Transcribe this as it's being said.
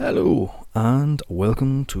Hello, and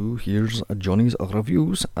welcome to Here's Johnny's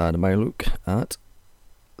Reviews and my look at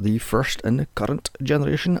the first in the current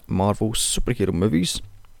generation Marvel superhero movies.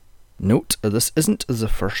 Note, this isn't the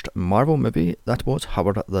first Marvel movie that was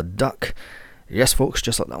Howard the Duck. Yes folks,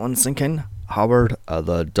 just let that one sink in. Howard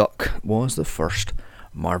the Duck was the first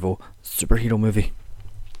Marvel superhero movie.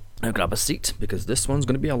 Now grab a seat, because this one's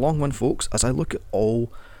going to be a long one folks, as I look at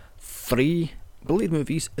all three Blade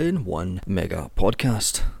movies in one mega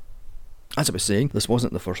podcast. As I was saying, this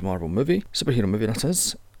wasn't the first Marvel movie, superhero movie that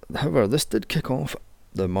is. However, this did kick off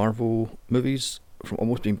the Marvel movies from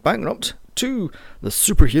almost being bankrupt to the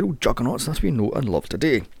superhero juggernauts that we know and love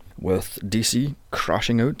today, with DC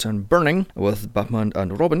crashing out and burning, with Batman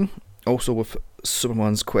and Robin, also with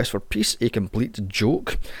Superman's Quest for Peace, a complete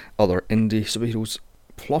joke, other indie superheroes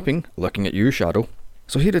flopping, looking at you, Shadow.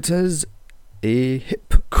 So here it is, a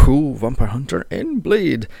hip, cool vampire hunter in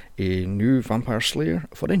Blade, a new vampire slayer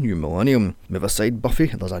for a new millennium. Move aside Buffy,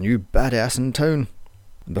 there's a new badass in town.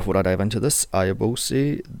 Before I dive into this, I will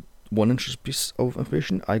say one interesting piece of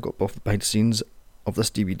information I got off the behind the scenes of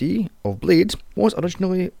this DVD of Blade was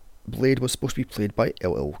originally Blade was supposed to be played by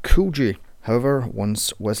LL Cool J. However,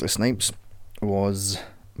 once Wesley Snipes was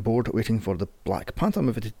bored waiting for the Black Panther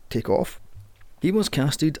movie to take off, he was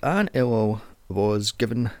casted and LL was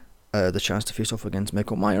given the chance to face off against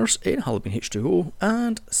Michael Myers in Halloween H2O,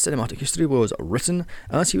 and cinematic history was written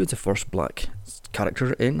as he was the first black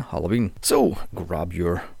character in Halloween. So grab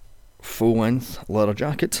your full-length leather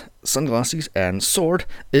jacket, sunglasses and sword,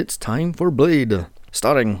 it's time for Blade.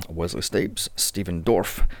 Starring Wesley Snipes, Stephen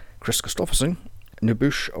Dorff, Chris Christopherson,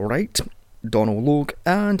 Nabush Wright, Donald Logue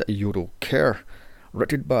and Yodel Kerr.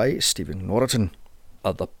 Written by Stephen Norton.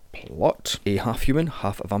 The plot: a half-human,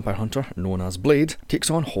 half-vampire hunter known as Blade takes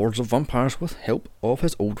on hordes of vampires with help of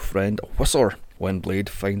his old friend Whistler. When Blade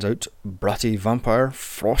finds out bratty vampire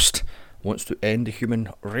Frost wants to end the human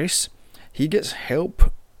race, he gets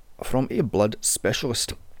help from a blood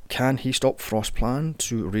specialist. Can he stop Frost's plan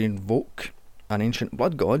to reinvoke an ancient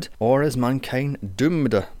blood god, or is mankind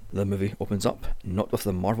doomed? The movie opens up not with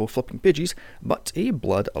the Marvel flipping pages, but a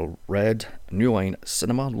blood red New Line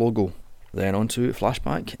Cinema logo. Then on to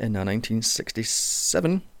flashback in a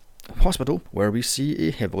 1967 hospital, where we see a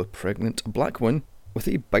heavily pregnant black woman with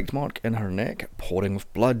a bite mark in her neck pouring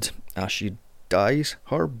with blood. As she dies,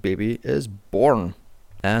 her baby is born,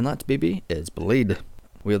 and that baby is Blade.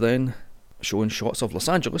 We are then shown shots of Los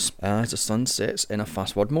Angeles as the sun sets in a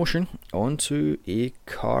fast forward motion onto a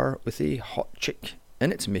car with a hot chick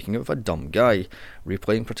in it making out with a dumb guy.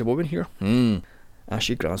 Replaying Pretty Woman here, as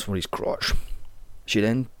she grabs for his crotch. She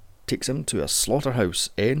then takes him to a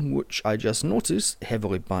slaughterhouse, in which I just noticed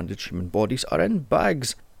heavily bandaged human bodies are in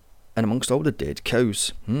bags, and amongst all the dead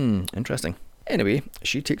cows. Interesting. Anyway,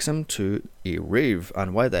 she takes him to a rave,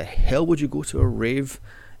 and why the hell would you go to a rave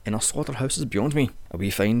in a slaughterhouse is beyond me. We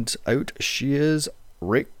find out she is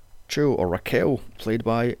Raquel, played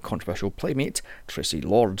by controversial playmate Tracy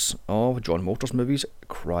Lords of John Walters movies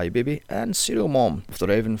Crybaby and Serial Mom. With the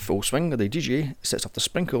rev in full swing, the DJ sets off the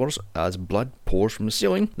sprinklers as blood pours from the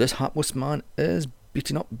ceiling. This hapless man is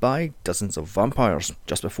beaten up by dozens of vampires.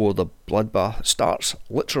 Just before the bloodbath starts,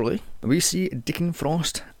 literally, we see Deacon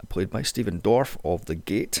Frost, played by Stephen Dorff of The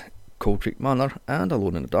Gate, Cold Creek Manor and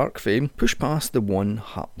Alone in the Dark fame, push past the one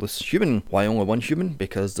hapless human. Why only one human?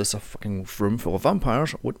 Because there's a fucking room full of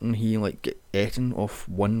vampires. Wouldn't he get eaten off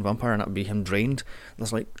one vampire and that'd be him drained?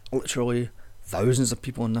 There's literally thousands of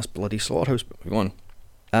people in this bloody slaughterhouse. But moving on.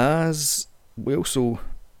 As we also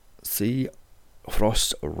see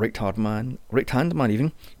Frost's right-hand man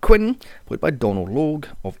even, Quinn, played by Donald Logue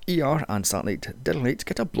of ER and Saturday Night,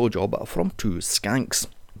 get a blowjob from two skanks.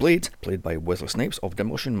 Blade, played by Wesley Snipes of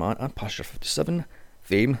Demolition Man and Passenger 57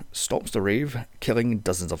 fame, stops the rave, killing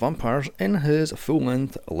dozens of vampires in his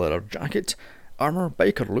full-length leather jacket, armour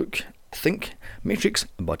biker look. Think Matrix,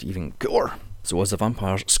 but even cooler. So as the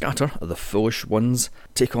vampires scatter, the foolish ones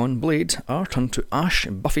take on Blade are turned to ash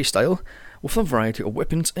Buffy style, with a variety of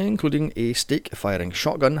weapons including a stake-firing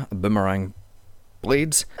shotgun, boomerang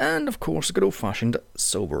blades, and of course good old-fashioned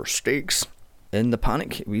silver stakes. In the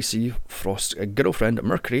panic, we see Frost's girlfriend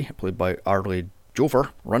Mercury, played by Arlie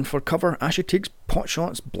Jover, run for cover as she takes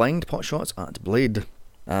blind pot shots at Blade.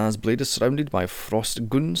 As Blade is surrounded by Frost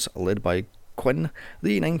goons, led by Quinn,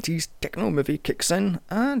 the 90s techno movie kicks in,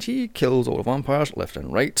 and he kills all the vampires left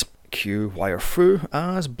and right. Cue wire through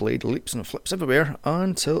as Blade leaps and flips everywhere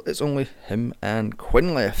until it's only him and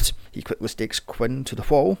Quinn left. He quickly stakes Quinn to the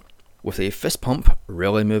wall with a fist pump,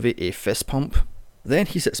 really movie a fist pump. Then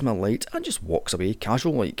he sits him alight and just walks away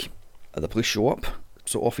casual like. The police show up,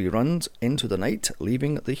 so off he runs into the night,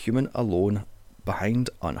 leaving the human alone behind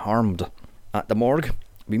unharmed. At the morgue,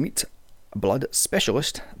 we meet blood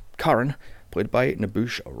specialist Karen, played by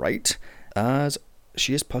Nabush Wright, as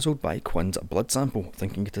she is puzzled by Quinn's blood sample,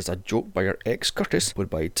 thinking it is a joke by her ex Curtis, played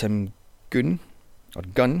by Tim Gunn.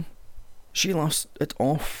 She laughs it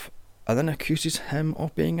off and then accuses him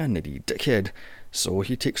of being a needy dickhead, so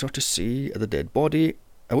he takes her to see the dead body,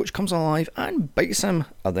 which comes alive and bites him,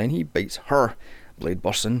 and then he bites her. Blade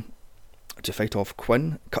bursts in to fight off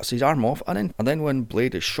Quinn, cuts his arm off, and then when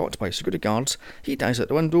Blade is shot by security guards, he dives out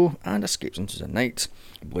the window and escapes into the night.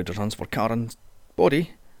 Blade returns for Karen's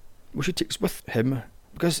body, which he takes with him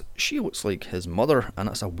because she looks like his mother, and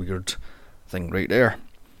that's a weird thing right there.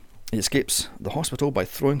 He escapes the hospital by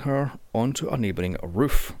throwing her onto a neighbouring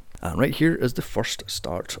roof. And right here is the first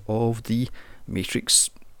start of the Matrix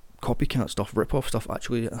copycat stuff, rip-off stuff.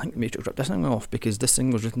 Actually, I think the Matrix ripped this thing off because this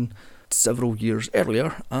thing was written several years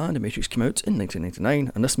earlier, and the Matrix came out in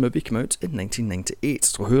 1999, and this movie came out in 1998.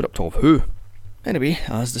 So who ripped off who? Anyway,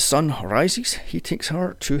 as the sun rises, he takes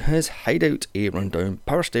her to his hideout, a rundown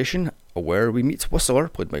power station, where we meet Whistler,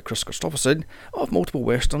 played by Chris Christopherson, of multiple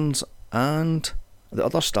westerns, and the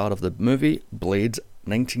other star of the movie, Blade's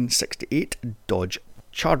 1968 Dodge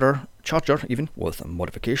Charger even, with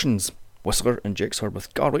modifications. Whistler injects her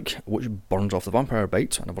with garlic, which burns off the vampire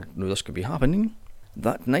bite. I never knew this could be happening.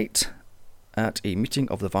 That night, at a meeting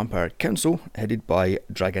of the Vampire Council, headed by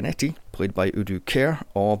Dragonetti, played by Udo Kier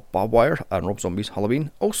of Barbed Wire and Rob Zombie's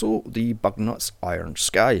Halloween, also the Bugnut's Iron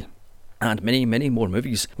Sky, and many, many more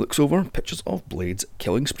movies, looks over pictures of Blade's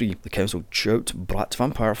killing spree. The council shout Brat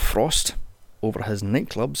Vampire Frost over his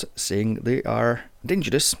nightclubs, saying they are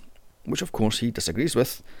dangerous, which of course he disagrees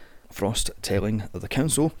with. Frost telling the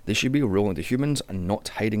council they should be ruling the humans and not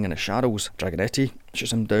hiding in the shadows. Dragonetti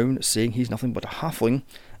shuts him down, saying he's nothing but a halfling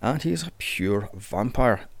and he's a pure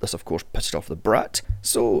vampire. This of course pisses off the Brat,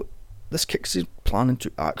 so this kicks his plan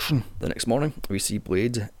into action. The next morning we see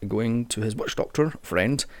Blade going to his witch doctor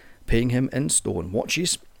friend, paying him in stolen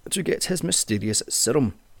watches to get his mysterious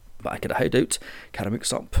serum. Back at the hideout, Karen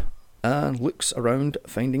wakes up and looks around,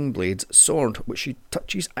 finding Blade's sword, which she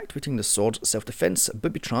touches, activating the sword's self-defense,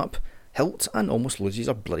 booby trap, hilt, and almost loses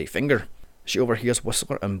her bloody finger. She overhears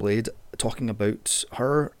Whistler and Blade talking about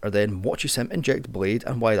her, and then watches him inject Blade,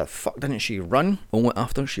 and why the fuck didn't she run? Only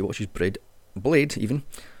after she watches Blade even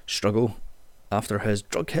struggle after his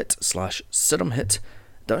drug hit / serum hit,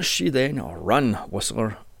 does she then run.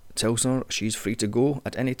 Whistler tells her she's free to go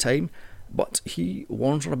at any time, but he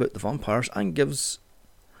warns her about the vampires and gives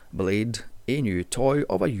Blade a new toy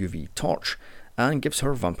of a UV torch and gives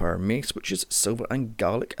her vampire mace, which is silver and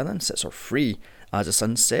garlic, and then sets her free. As the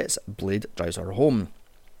sun sets, Blade drives her home.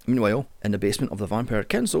 Meanwhile, in the basement of the Vampire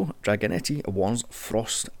Council, Dragonetti warns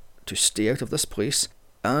Frost to stay out of this place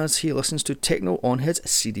as he listens to techno on his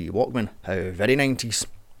CD Walkman. How very 90s.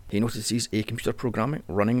 He notices a computer program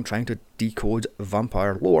running trying to decode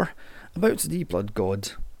vampire lore about the blood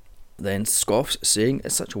god, then scoffs, saying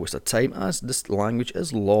it's such a waste of time as this language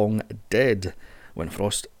is long dead. When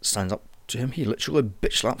Frost stands up to him, he literally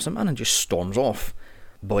bitch slaps him and then just storms off.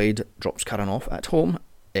 Blade drops Karen off at home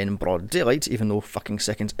in broad daylight, even though fucking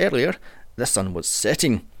seconds earlier the sun was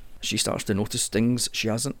setting. She starts to notice things she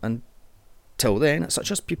hasn't until then,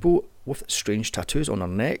 such as people with strange tattoos on her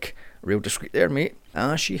neck. Real discreet there, mate.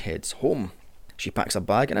 As she heads home, she packs a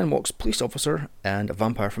bag and then walks police officer and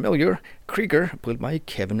vampire familiar Krieger, played by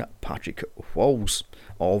Kevin Patrick Walls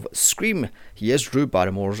of Scream. He is Drew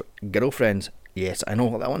Barrymore's girlfriend. Yes, I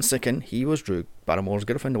know, that one's sicking. He was Drew Barrymore's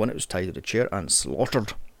girlfriend, the one that was tied to the chair and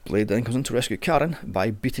slaughtered. Blade then comes in to rescue Karen by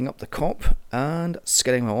beating up the cop and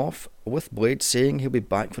scaring him off, with Blade saying he'll be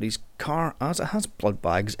back for his car as it has blood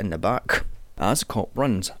bags in the back. As the cop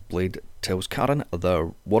runs, Blade tells Karen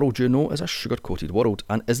the world you know is a sugar-coated world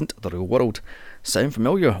and isn't the real world. Sound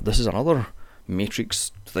familiar? This is another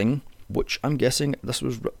Matrix thing, which I'm guessing this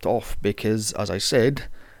was ripped off because, as I said,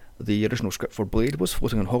 the original script for Blade was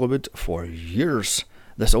floating in Hollywood for years.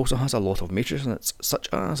 This also has a lot of Matrix in it, such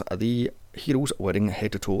as the heroes wearing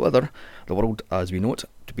head-to-toe leather, the world as we know it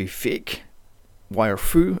to be fake, wire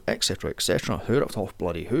fu, etc, etc. Who ripped off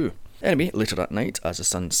bloody who? Anyway, later that night, as the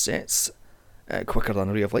sun sets, quicker than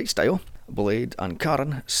a ray of light style, Blade and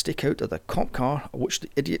Karen stake out the cop car, which the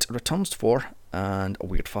idiot returns for, and a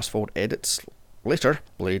weird fast-forward edits later,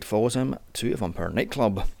 Blade follows him to a vampire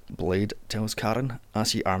nightclub. Blade tells Karen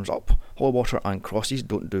as he arms up, holy water and crosses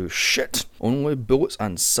don't do shit, only bullets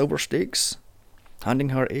and silver stakes, handing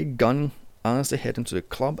her a gun as they head into the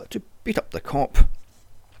club to beat up the cop.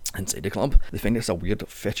 Inside the club, they find it's a weird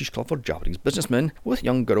fetish club for Japanese businessmen, with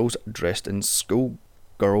young girls dressed in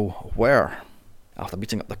schoolgirl wear. After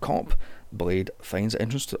beating up the cop, Blade finds the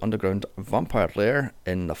entrance to the underground vampire lair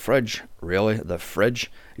in the fridge. Really? The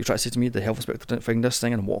fridge? You try to say to me the health inspector didn't find this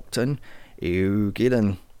thing and walked in? Okay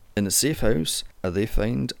then. In the safe house, they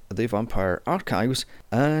find the vampire archives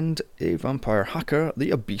and a vampire hacker,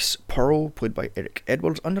 the Abyss Pearl, played by Eric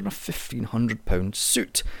Edwards, under a £1,500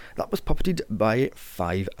 suit that was puppeted by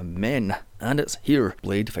 5 men. And it's here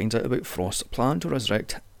Blade finds out about Frost's plan to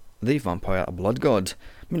resurrect the vampire blood god.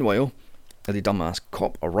 Meanwhile, the dumbass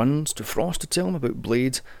cop runs to Frost to tell him about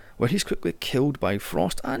Blade, where he's quickly killed by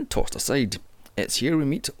Frost and tossed aside. It's here we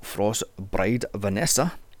meet Frost's bride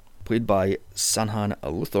Vanessa, played by Sanhan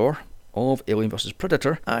Luthor of Alien vs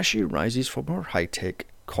Predator, as she rises from her high-tech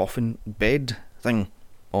coffin bed thing.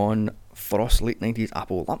 On Frost's late 90s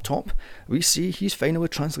Apple laptop, we see he's finally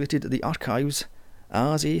translated the archives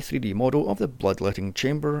as a 3D model of the bloodletting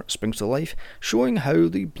chamber springs to life, showing how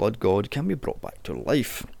the blood god can be brought back to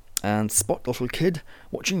life. And spot the little kid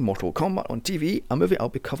watching Mortal Kombat on TV, a movie I'll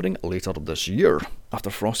be covering later this year.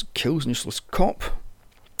 After Frost kills an useless cop,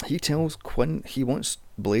 he tells Quinn he wants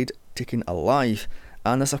Blade taken alive,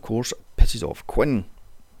 and this of course pisses off Quinn,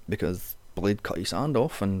 because Blade cut his hand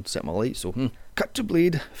off and set him alight, so Cut to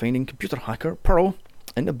Blade finding computer hacker Pearl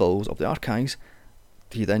in the bowels of the archives.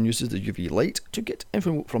 He then uses the UV light to get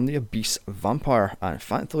info from the Abyss vampire, and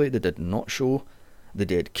thankfully they did not show the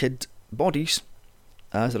dead kid bodies,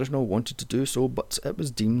 as the original wanted to do so, but it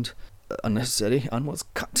was deemed unnecessary and was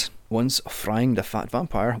cut. Once frying the fat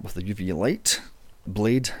vampire with the UV light,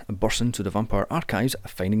 Blade bursts into the vampire archives,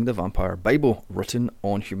 finding the vampire Bible written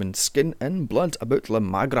on human skin in blood about La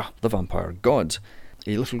Magra, the vampire god.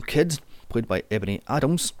 A little kid, played by Ebony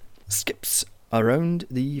Adams, skips around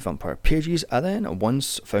the vampire pages, and then,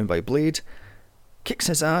 once found by Blade, kicks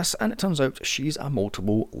his ass, and it turns out she's a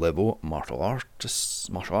multiple level martial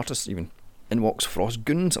artist even. In walks Frost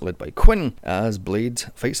goons, led by Quinn, as Blade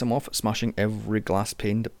fights them off, smashing every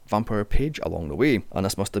glass-paned vampire page along the way. And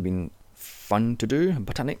this must have been fun to do,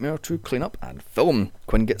 but a nightmare to clean up and film.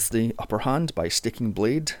 Quinn gets the upper hand by staking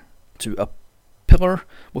Blade to a pillar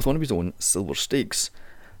with one of his own silver stakes.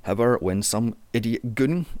 However, when some idiot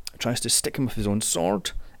goon tries to stick him with his own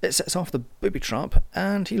sword, it sets off the booby trap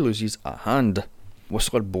and he loses a hand.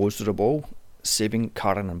 Whistler blows through the ball, saving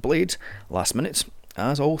Karen and Blade last minute,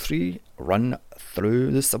 as all three run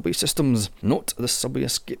through the subway systems. Note, the subway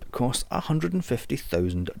escape cost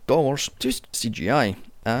 $150,000 to CGI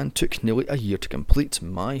and took nearly a year to complete.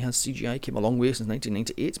 My, has CGI came a long way since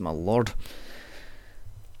 1998, my lord.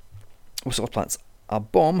 Whistler plants a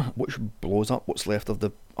bomb which blows up what's left of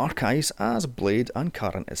the archives as Blade and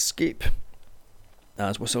Karen escape.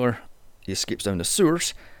 As Whistler escapes down the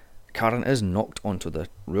sewers, Karen is knocked onto the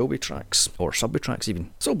railway tracks, or subway tracks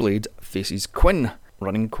even. So Blade faces Quinn,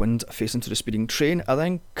 running Quinn's face into the speeding train, and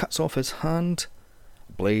then cuts off his hand.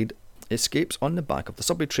 Blade escapes on the back of the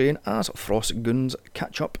subway train as Frost goons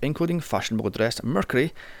catch up, including fashionably dressed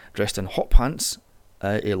Mercury, dressed in hot pants,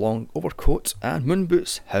 a long overcoat and moon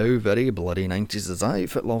boots. How very bloody 90s is that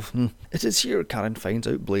outfit, love. It is here Karen finds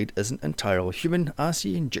out Blade isn't entirely human as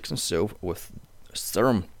he injects himself with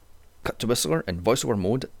serum. Cut to Whistler in voiceover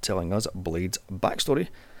mode telling us Blade's backstory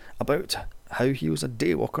about how he was a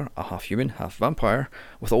daywalker, a half human, half vampire,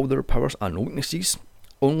 with all their powers and weaknesses,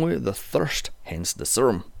 only the thirst, hence the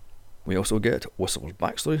serum. We also get Whistler's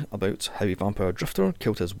backstory about how a vampire drifter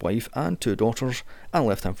killed his wife and 2 daughters and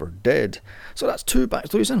left him for dead. So that's 2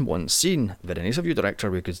 backstories in one scene. Very nice of you, director,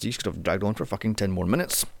 because these could have dragged on for fucking 10 more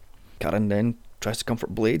minutes. Karen then tries to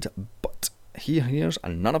comfort Blade, but he hears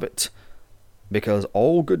none of it, because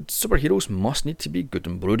all good superheroes must need to be good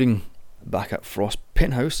and brooding. Back at Frost's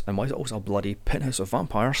penthouse, and why is it also a bloody penthouse of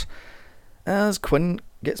vampires? As Quinn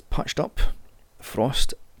gets patched up,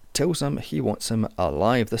 Frost tells him he wants him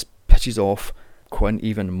alive. This pisses off Quinn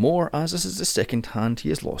even more, as this is the second hand he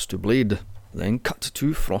has lost to Blade. Then cut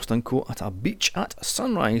to Frost and Co at a beach at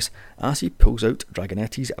sunrise as he pulls out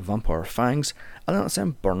Dragonetti's vampire fangs and lets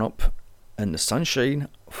them burn up in the sunshine,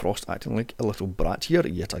 Frost acting like a little brat here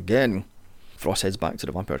yet again. Frost heads back to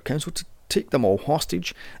the Vampire Council to take them all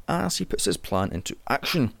hostage as he puts his plan into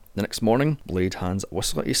action. The next morning, Blade hands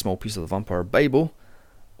Whistler a small piece of the Vampire Bible,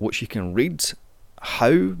 which he can read. How?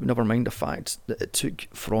 Never mind the fact that it took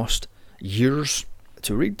Frost years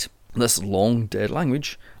to read this long dead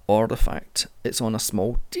language, or the fact it's on a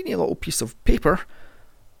small teeny little piece of paper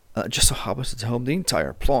that just so happens to tell him the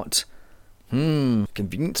entire plot.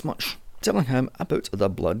 Convenience much. Telling him about the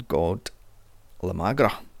blood god La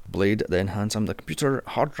Magra. Blade then hands him the computer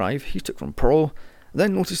hard drive he took from Pearl,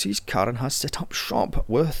 then notices Karen has set up shop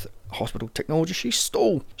with hospital technology she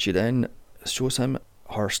stole. She then shows him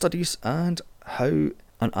her studies and how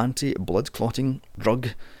an anti-blood clotting drug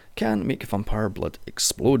can make vampire blood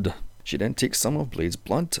explode. She then takes some of Blade's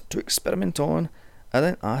blood to experiment on, and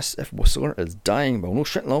then asks if Whistler is dying. Well, no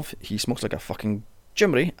shit, love, he smokes like a fucking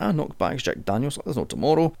Jimmy and knockbacks Jack Daniels like there's no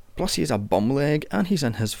tomorrow. Plus he has a bum leg and he's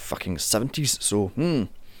in his fucking 70s, so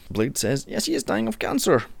Blade says yes, he is dying of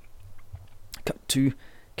cancer. Cut to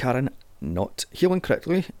Karen not healing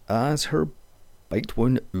correctly as her bite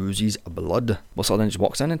wound oozes blood. Whistler then just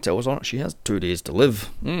walks in and tells her she has 2 days to live.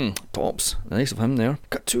 Tops. Nice of him there.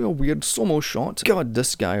 Cut to a weird slow-mo shot. God,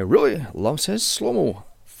 this guy really loves his slow-mo.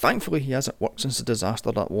 Thankfully he hasn't worked since the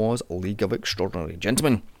disaster that was League of Extraordinary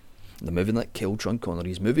Gentlemen, the movie that killed Sean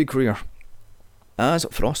Connery's movie career. As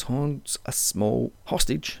Frost holds a small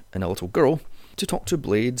hostage and a little girl to talk to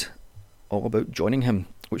Blade all about joining him,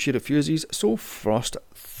 which she refuses, so Frost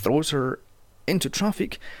throws her into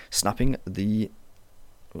traffic, snapping the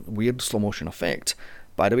weird slow motion effect.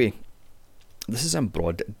 By the way, this is in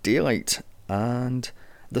broad daylight, and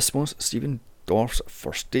this was Stephen Dorff's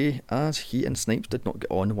first day, as he and Snipes did not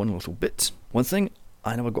get on one little bit. One thing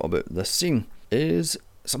I never got about this scene is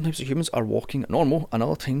sometimes the humans are walking normal and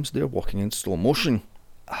other times they're walking in slow motion.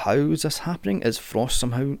 How is this happening? Is Frost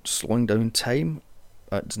somehow slowing down time?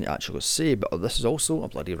 It doesn't actually say, but this is also a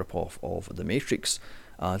bloody rip-off of The Matrix,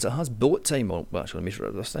 as it has bullet time. Well, actually, let me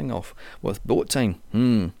shut this thing off with bullet time.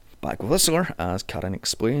 Back with Whistler, as Karen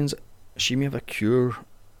explains, she may have a cure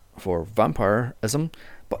for vampirism,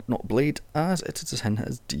 but not Blade, as it is in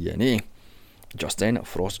his DNA. Just then,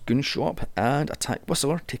 Frost goons show up and attack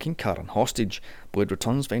Whistler, taking Karen hostage. Blade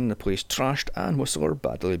returns, finding the place trashed, and Whistler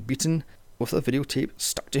badly beaten, with a videotape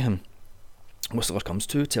stuck to him. Whistler comes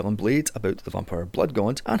to, telling Blade about the vampire blood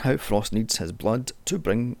god and how Frost needs his blood to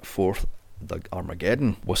bring forth the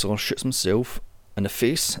Armageddon. Whistler shoots himself in the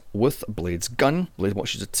face with Blade's gun. Blade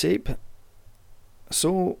watches the tape,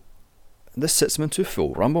 so this sets him into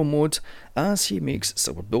full Rambo mode as he makes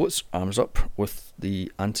silver bullets, arms up with the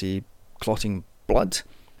anti-clotting blood,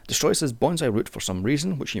 destroys his bonsai root for some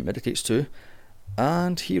reason, which he meditates to,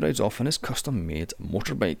 and he rides off on his custom-made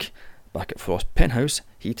motorbike. Back at Frost Penthouse,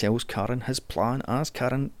 he tells Karen his plan as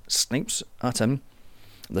Karen snipes at him.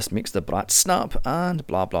 This makes the brat snap and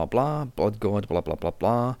blah blah blah, blood god blah blah blah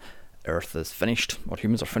blah, Earth is finished, or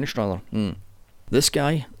humans are finished rather. This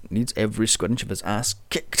guy needs every square inch of his ass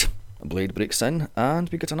kicked. Blade breaks in and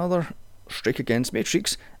we get another strike against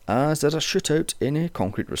Matrix as there's a shootout in a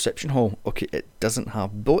concrete reception hall. Okay, it doesn't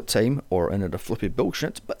have bullet time or any of the flippy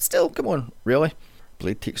bullshit, but still, come on, really?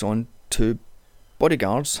 Blade takes on 2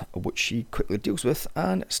 bodyguards, which he quickly deals with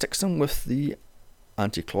and sticks them with the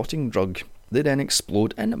anti-clotting drug. They then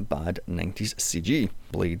explode in bad 90s CG.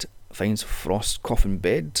 Blade finds Frost's coffin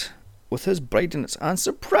bed with his bride in it, and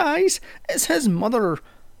surprise, it's his mother.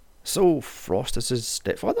 So Frost is his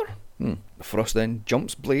stepfather? Frost then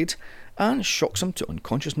jumps Blade and shocks him to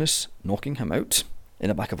unconsciousness, knocking him out. In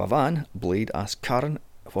the back of a van, Blade asks Karen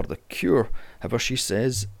for the cure. However, she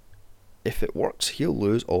says if it works, he'll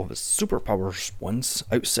lose all of his superpowers. Once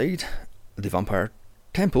outside the vampire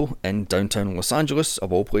temple in downtown Los Angeles,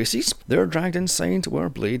 of all places, they're dragged inside where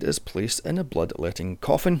Blade is placed in a bloodletting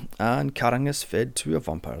coffin, and Karen is fed to a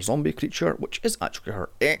vampire zombie creature, which is actually her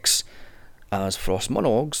ex, as Frost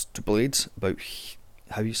monologues to Blade about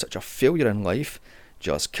how he's such a failure in life,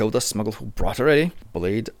 just killed a smuggled little brat already.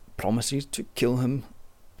 Blade promises to kill him,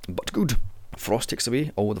 but good. Frost takes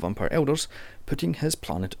away all the vampire elders, putting his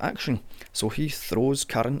plan into action, so he throws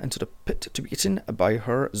Karen into the pit to be eaten by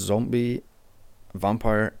her zombie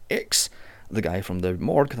vampire ex, the guy from the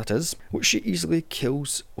morgue that is, which she easily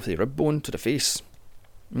kills with a rib bone to the face.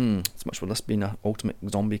 It's much for this being an ultimate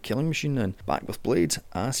zombie killing machine. And back with Blade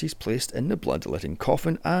as he's placed in the bloodletting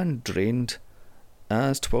coffin and drained,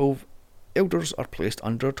 as 12 elders are placed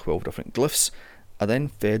under 12 different glyphs and then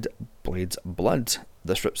fed Blade's blood.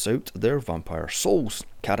 This rips out their vampire souls.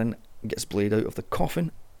 Karen gets Blade out of the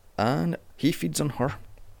coffin and he feeds on her.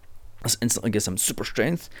 This instantly gives him super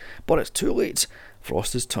strength, but it's too late.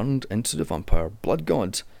 Frost is turned into the vampire blood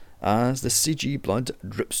god as the CG blood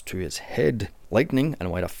drips to his head. Lightning, and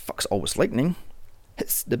why the fuck's always lightning,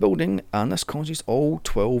 hits the building, and this causes all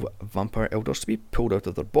 12 vampire elders to be pulled out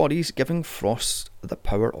of their bodies, giving Frost the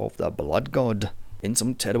power of the blood god. In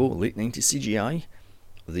some terrible late 90s CGI,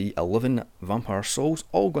 the 11 vampire souls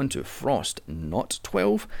all go into Frost, not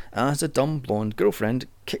 12, as the dumb blonde girlfriend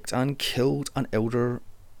kicked and killed an elder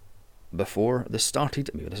before this started.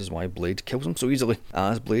 Maybe this is why Blade kills him so easily.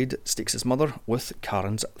 As Blade stakes his mother with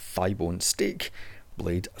Karen's thigh bone stake,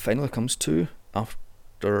 Blade finally comes to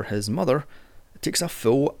after his mother. It takes a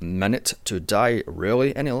full minute to die.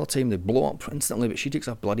 Really, any other time they blow up instantly, but she takes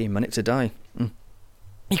a bloody minute to die.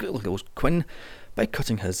 He quickly kills Quinn by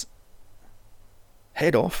cutting his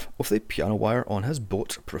head off with the piano wire on his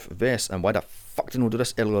bulletproof vest. And why the fuck didn't we do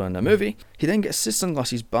this earlier in the movie? He then gets his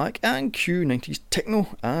sunglasses back and cue 90s techno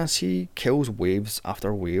as he kills waves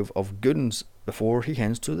after wave of goons before he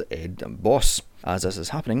hands to the head boss. As this is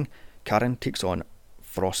happening, Karen takes on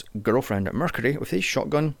Frost's girlfriend Mercury with a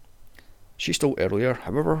shotgun. She stole earlier,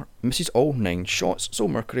 however, misses all 9 shots, so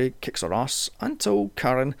Mercury kicks her ass until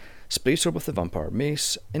Karen sprays her with the vampire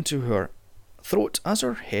mace into her throat as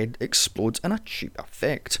her head explodes in a cheap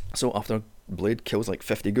effect. So after Blade kills like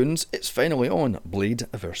 50 goons, it's finally on Blade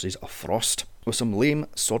versus Frost, with some lame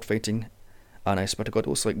sword fighting, and I swear to God it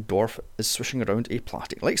looks like Dorf is swishing around a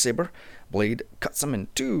plastic lightsaber. Blade cuts him in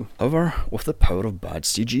two. However, with the power of bad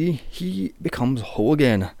CG, he becomes whole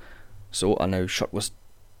again. So a now shirtless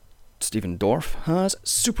Stephen Dorff has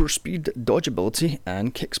super speed dodge ability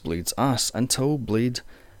and kicks Blade's ass until Blade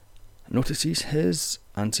notices his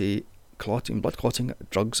blood clotting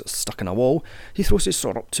drugs stuck in a wall. He throws his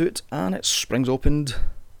sword up to it and it springs open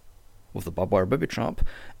with the barbed wire booby trap,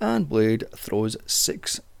 and Blade throws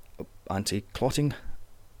 6 anti-clotting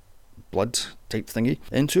blood type thingy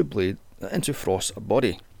into Frost's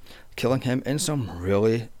body, killing him in some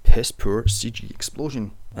really piss poor CG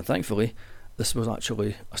explosion. And thankfully this was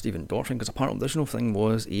actually a Stephen Dorff thing, because apparently the original thing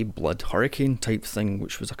was a blood hurricane type thing,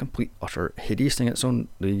 which was a complete utter hideous thing. It's on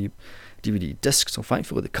the DVD disc, so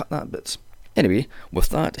thankfully they cut that bit. Anyway, with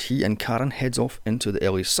that, he and Karen heads off into the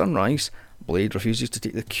early sunrise. Blade refuses to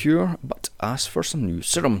take the cure, but asks for some new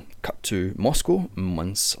serum. Cut to Moscow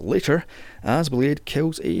months later, as Blade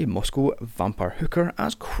kills a Moscow vampire hooker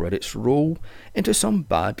as credits roll into some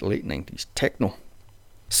bad late 90s techno.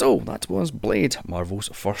 So that was Blade, Marvel's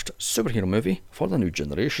first superhero movie for the new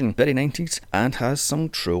generation. Very 90s and has some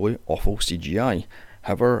truly awful CGI.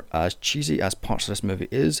 However, as cheesy as parts of this movie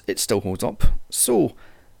is, it still holds up. So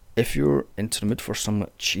if you're into the mood for some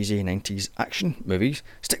cheesy 90s action movies,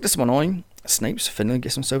 stick this one on. Snipes finally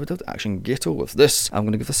gets himself out of the action ghetto with this. I'm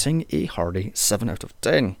going to give this thing a hearty 7 out of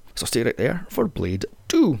 10. So stay right there for Blade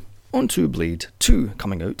 2. On to Blade 2,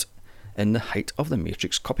 coming out in the height of the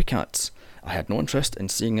Matrix copycats. I had no interest in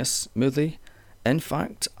seeing this movie. In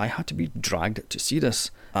fact, I had to be dragged to see this,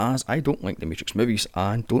 as I don't like the Matrix movies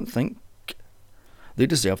and don't think they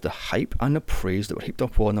deserve the hype and the praise that were heaped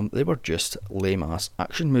up on them. They were just lame ass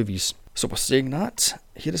action movies. So with saying that,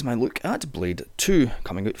 here is my look at Blade 2,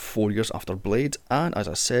 coming out 4 years after Blade, and as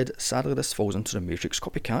I said, sadly this falls into the Matrix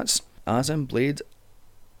copycats. As in Blade,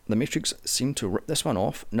 the Matrix seemed to rip this one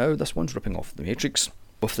off. Now this one's ripping off the Matrix,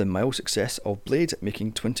 with the mild success of Blade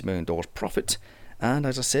making $20 million profit, and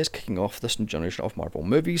as I said, kicking off this new generation of Marvel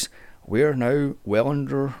movies. We're now well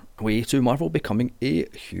underway to Marvel becoming a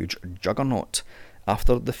huge juggernaut,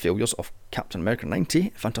 after the failures of Captain America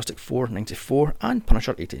 90, Fantastic Four 94 and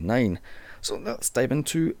Punisher 89. So let's dive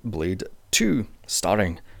into Blade 2,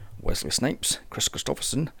 starring Wesley Snipes, Chris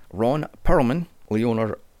Christopherson, Ron Perlman,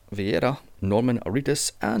 Leonor Vieira, Norman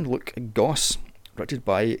Reedus and Luke Goss, directed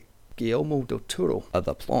by Guillermo del Toro.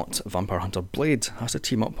 The plot: vampire hunter Blade has to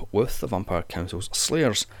team up with the Vampire Council's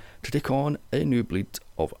Slayers to take on a new breed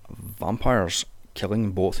of vampires,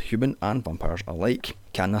 killing both human and vampires alike.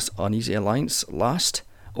 Can this uneasy alliance last,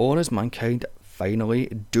 or is mankind finally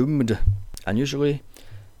doomed? And usually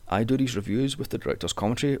I do these reviews with the director's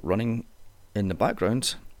commentary running in the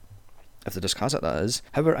background, if the disc has it, that is.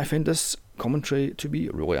 However, I find this commentary to be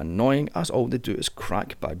really annoying, as all they do is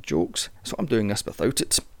crack bad jokes, so I'm doing this without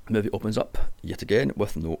it. The movie opens up yet again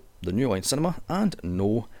with the New Line Cinema and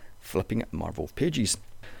no flipping Marvel pages.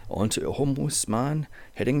 On to a homeless man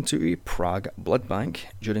heading to a Prague blood bank,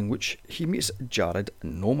 during which he meets Jared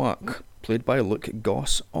Nomak, played by Luke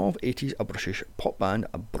Goss of 80s British pop band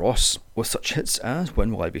Bros, with such hits as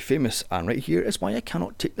When Will I Be Famous, and right here is why I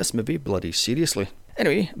cannot take this movie bloody seriously.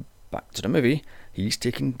 Anyway, back to the movie. He's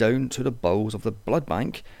taken down to the bowels of the blood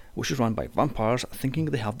bank, which is run by vampires, thinking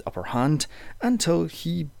they have the upper hand, until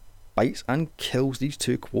he bites and kills these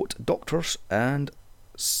two, quote, doctors and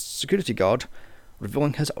security guard,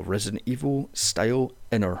 revealing his Resident Evil style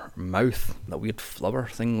inner mouth, that weird flower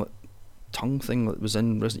thing, tongue thing that was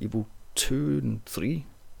in Resident Evil 2 and 3,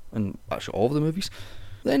 and actually all of the movies.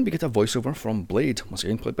 Then we get a voiceover from Blade, once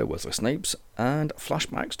again played by Wesley Snipes, and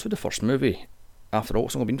flashbacks to the first movie. After all,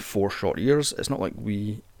 it's only been 4 short years. It's not like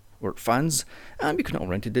we were fans and we couldn't have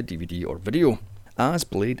rented the DVD or video, as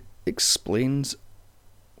Blade explains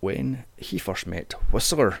when he first met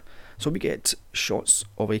Whistler. So we get shots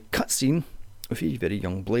of a cutscene with a very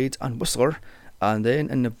young Blade and Whistler, and then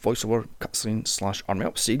in the voiceover cutscene / army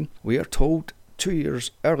up scene, we are told 2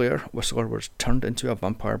 years earlier Whistler was turned into a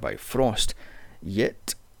vampire by Frost,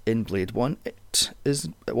 yet In Blade 1, it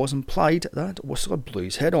was implied that Whistler blew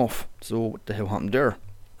his head off, so what the hell happened there?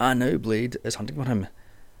 And now Blade is hunting for him.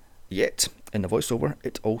 Yet, in the voiceover,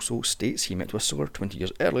 it also states he met Whistler 20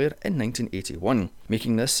 years earlier in 1981,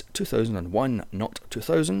 making this 2001, not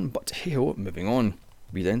 2000, but hey-ho, moving on.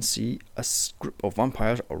 We then see a group of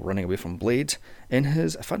vampires running away from Blade in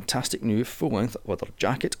his fantastic new full-length leather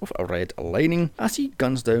jacket with a red lining as he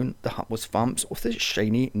guns down the hapless vamps with his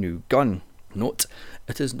shiny new gun. Note,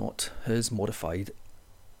 it is not his modified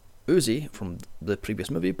Uzi from the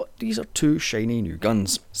previous movie, but these are two shiny new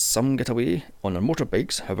guns. Some get away on their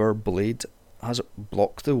motorbikes, however Blade has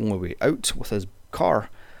blocked the only way out with his car,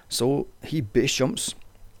 so he base jumps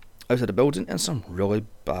out of the building in some really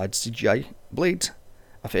bad CGI Blade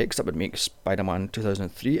effects that would make Spider-Man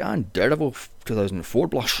 2003 and Daredevil 2004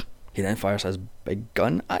 blush. He then fires his big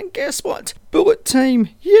gun, and guess what? Bullet time!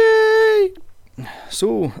 Yay!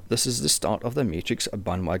 So, this is the start of the Matrix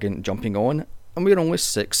bandwagon jumping on, and we're only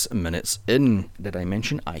 6 minutes in. Did I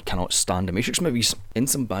mention I cannot stand the Matrix movies? In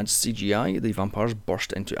some bad CGI, the vampires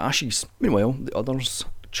burst into ashes. Meanwhile, the others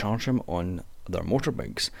charge him on their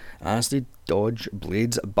motorbikes as they dodge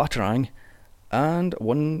Blade's batarang, and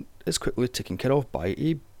one is quickly taken care of by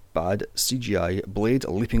a bad CGI Blade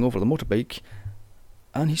leaping over the motorbike,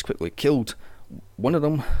 and he's quickly killed. One of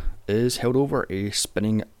them is held over a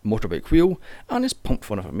spinning motorbike wheel and is pumped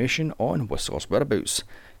for information on Whistler's whereabouts.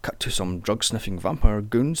 Cut to some drug-sniffing vampire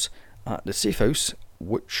goons at the safe house,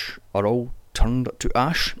 which are all turned to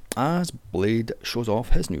ash as Blade shows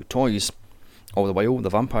off his new toys. All the while, the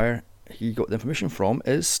vampire he got the information from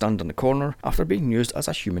is standing in the corner after being used as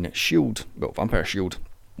a human shield, well, vampire shield.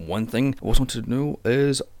 One thing I also wanted to know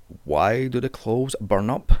is, why do the clothes burn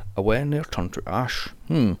up when they're turned to ash?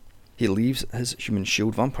 He leaves his human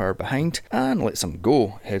shield vampire behind and lets him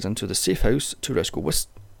go, heads into the safe house to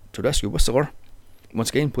rescue Whistler, once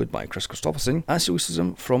again played by Chris Christopherson, as he releases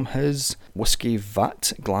him from his whiskey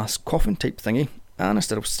vat glass coffin type thingy, and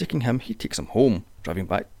instead of sticking him, he takes him home. Driving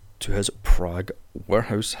back to his Prague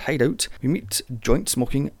warehouse hideout, we meet joint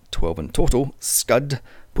smoking 12 in total Scud,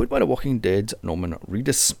 played by the Walking Dead Norman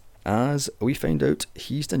Reedus, as we find out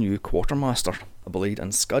he's the new quartermaster. Blade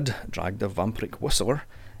and Scud drag the vampiric Whistler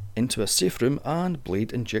into a safe room, and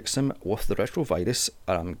Blade injects him with the retrovirus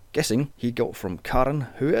I'm guessing he got from Karen,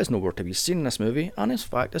 who is nowhere to be seen in this movie, and in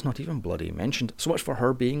fact is not even bloody mentioned. So much for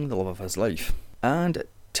her being the love of his life. And it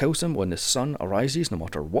tells him when the sun arises, no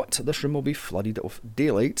matter what, this room will be flooded with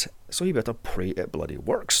daylight, so he better pray it bloody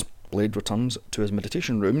works. Blade returns to his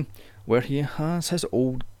meditation room, where he has his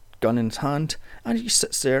old gun in his hand, and he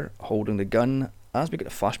sits there holding the gun as we get a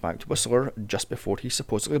flashback to Whistler just before he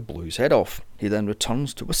supposedly blew his head off. He then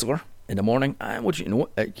returns to Whistler in the morning, and what do you know,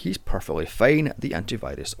 he's perfectly fine. The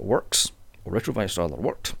antivirus works, or retrovirus rather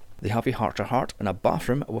worked. They have a heart-to-heart in a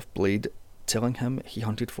bathroom with Blade telling him he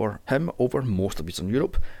hunted for him over most of Eastern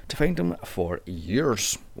Europe to find him for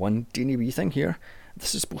years. One teeny wee thing here,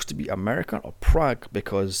 this is supposed to be America or Prague,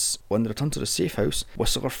 because when they return to the safe house,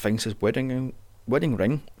 Whistler finds his wedding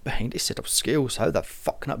ring behind a set of scales. How the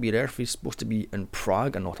fuck can that be there if he's supposed to be in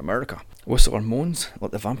Prague and not America? Whistler moans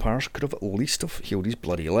that the vampires could have at least have healed his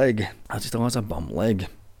bloody leg, as he still has a bum leg.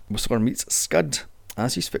 Whistler meets Scud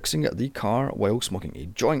as he's fixing the car while smoking a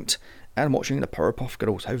joint and watching the Powerpuff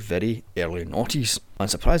Girls. How very early noughties.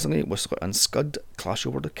 Unsurprisingly, Whistler and Scud clash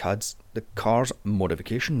over the car's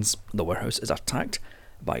modifications. The warehouse is attacked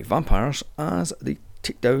by vampires as they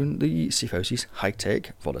take down the safe house's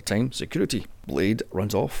high-tech, for the time, security. Blade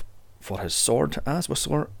runs off for his sword as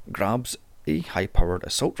Whistler grabs a high-powered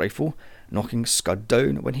assault rifle, knocking Scud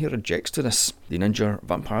down when he rejects to this. The ninja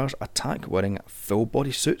vampires attack wearing full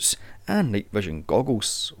body suits and night vision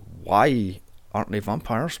goggles. Why aren't they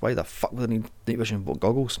vampires? Why the fuck would they need night vision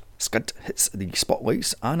goggles? Scud hits the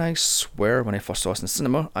spotlights, and I swear when I first saw this in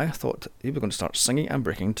cinema, I thought they were going to start singing and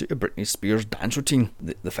breaking to a Britney Spears dance routine.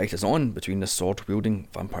 The fight is on between the sword-wielding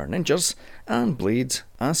vampire ninjas and Blade,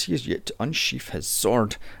 as he is yet to unsheath his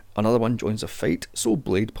sword. Another one joins the fight, so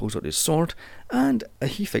Blade pulls out his sword and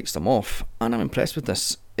he fights them off, and I'm impressed with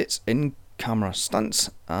this. It's in-camera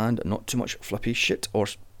stunts and not too much flippy shit or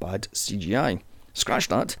bad CGI. Scratch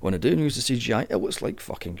that, when I do use the CGI, it looks like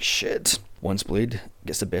fucking shit. Once Blade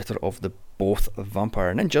gets the better of the both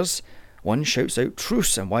vampire ninjas, one shouts out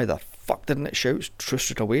truce, and why the fuck didn't it shout truce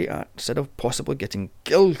straight away instead of possibly getting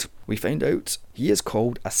killed? We find out he is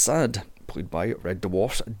called Assad, played by Red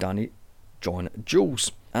Dwarf's Danny John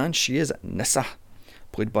Jules, and she is Nissa,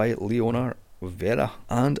 played by Leona Vera,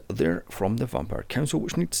 and they're from the Vampire Council,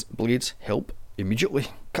 which needs Blade's help immediately.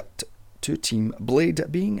 Cut to Team Blade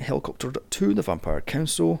being helicoptered to the Vampire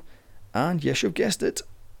Council, and yes, you've guessed it,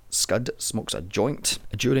 Scud smokes a joint.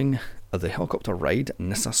 During the helicopter ride,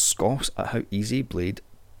 Nyssa scoffs at how easy Blade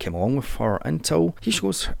came along with her until he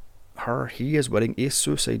shows her he is wearing a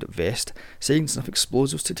suicide vest, saying enough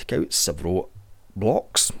explosives to take out several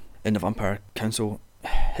blocks. In the Vampire Council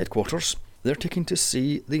headquarters, they're taken to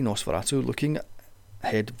see the Nosferatu-looking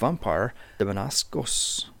head vampire,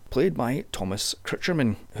 Demonaskos, played by Thomas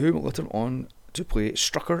Kretschmann, who will later on to play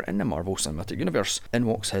Strucker in the Marvel Cinematic Universe. In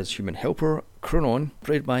walks his human helper, Kronon,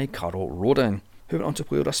 played by Carl Rodan, who went on to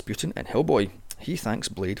play Rasputin in Hellboy. He thanks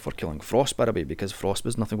Blade for killing Frost, by the way, because Frost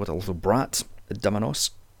was nothing but a little brat.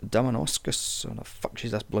 Damonoskus, oh no, fuck,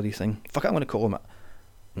 is this bloody thing. Fuck it, I'm going to call him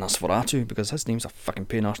Nosferatu, because his name's a fucking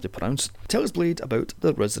pain arse to pronounce. Tells Blade about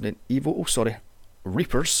the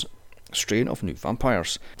Reapers strain of new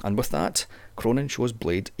vampires. And with that, Cronin shows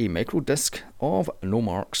Blade a micro-disc of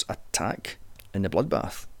Nomark's attack in the blood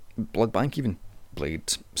bank even.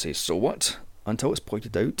 Blade says so what, until it's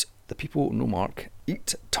pointed out the people Nomark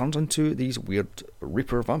eat turns into these weird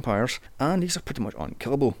Reaper vampires, and these are pretty much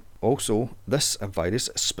unkillable. Also, this virus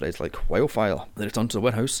spreads like wildfire. They return to the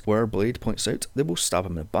warehouse, where Blade points out they will stab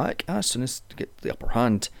him in the back as soon as they get the upper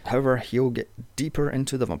hand. However, he'll get deeper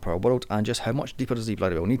into the vampire world, and just how much deeper does he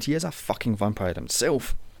bloody well need? He is a fucking vampire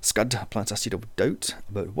himself. Scud plants a seed of doubt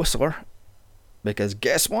about Whistler, because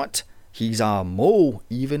guess what? He's a mole.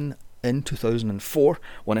 Even in 2004,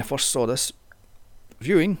 when I first saw this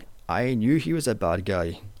viewing, I knew he was a bad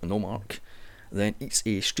guy. Nomark then eats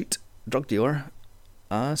a street drug dealer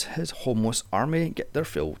as his homeless army get their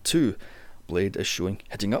fill too. Blade is showing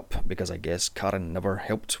hitting up, because I guess Karen never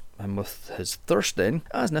helped him with his thirst then,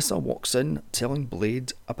 as Nyssa walks in telling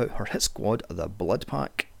Blade about her hit squad, the Blood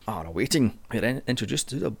Pack, are awaiting. We're then introduced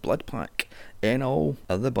to the Blood Pack and all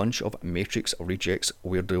the bunch of Matrix rejects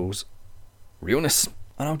weirdos realness.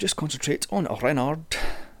 And I'll just concentrate on Renard,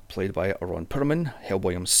 played by Ron Perlman,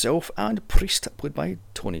 Hellboy himself, and Priest, played by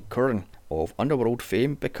Tony Curran, of Underworld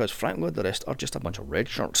fame, because frankly the rest are just a bunch of red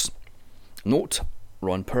shirts. Note,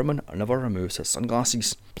 Ron Perlman never removes his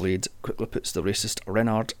sunglasses. Blade quickly puts the racist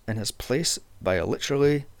Renard in his place by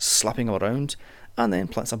literally slapping him around, and then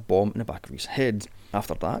plants a bomb in the back of his head.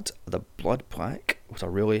 After that, the Blood Pack, with a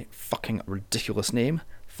really fucking ridiculous name,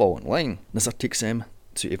 fall in line. Nyssa takes him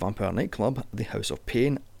to a vampire nightclub, the House of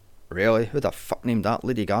Pain. Really, who the fuck named that?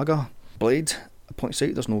 Lady Gaga? Blade points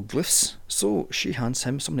out there's no glyphs, so she hands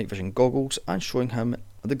him some night vision goggles, and showing him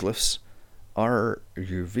the glyphs are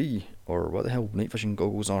UV, or what the hell night vision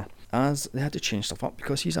goggles are, as they had to change stuff up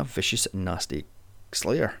because he's a vicious, nasty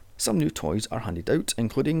slayer. Some new toys are handed out,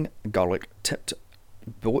 including garlic tipped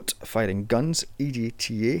bullet firing guns,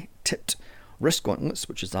 EDTA tipped wrist gauntlets,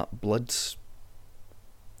 which is that blood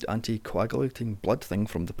anti-coagulating blood thing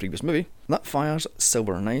from the previous movie, that fires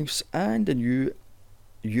silver knives, and the new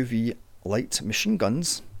UV light machine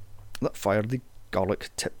guns that fire the garlic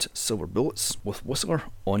tipped silver bullets, with Whistler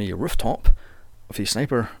on a rooftop with a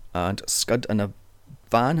sniper and Scud in a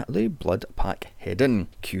van. The Blood Pack head in.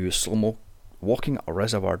 Cue slow-mo walking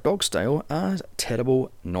Reservoir Dog style as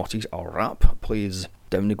Terrible Naughty's rap plays.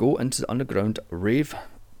 Down they go into the underground rave,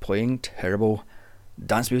 playing terrible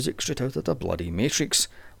dance music straight out of the bloody Matrix.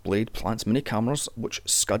 Blade plants mini cameras which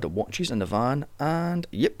Scud watches in the van, and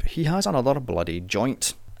yep, he has another bloody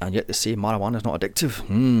joint. And yet they say marijuana is not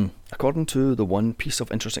addictive. According to the one piece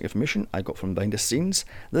of interesting information I got from behind the scenes,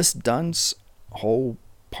 this dance hall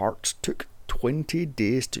part took 20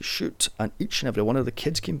 days to shoot, and each and every one of the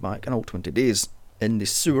kids came back in all 20 days. In the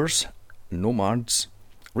sewers, nomads,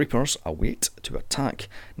 Reapers await to attack.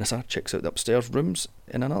 Nyssa checks out the upstairs rooms.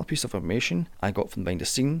 In another piece of information I got from behind the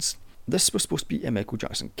scenes, this was supposed to be a Michael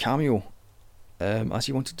Jackson cameo, as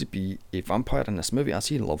he wanted to be a vampire in this movie, as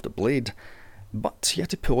he loved Blade. But he had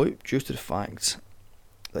to pull out due to the fact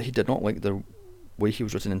that he did not like the way he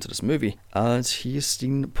was written into this movie, as he is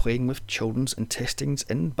seen playing with children's intestines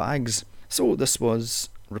in bags. So this was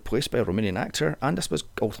replaced by a Romanian actor, and this was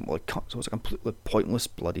ultimately cut, so it's a completely pointless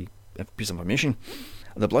bloody piece of information.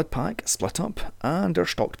 The Blood Pack split up, and are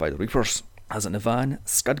stalked by the Reapers. As in the van,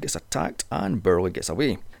 Scud gets attacked and barely gets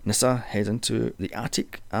away. Nyssa heads into the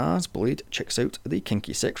attic as Blade checks out the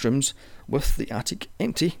kinky sex rooms. With the attic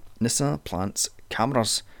empty, Nyssa plants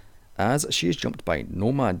cameras as she is jumped by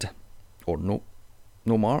Nomad, or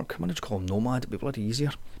Nomark. Why did you call him Nomad? It'd be bloody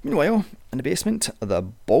easier. Meanwhile, in the basement, the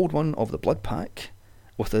bald one of the Blood Pack,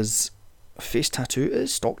 with his face tattoo,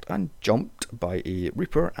 is stalked and jumped by a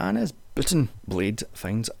Reaper and is bitten. Blade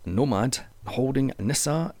finds Nomad holding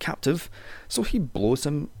Nyssa captive, so he blows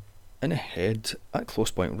him in the head at close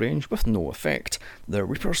point range with no effect. The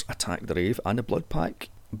Reapers attack the rave, and the Blood Pack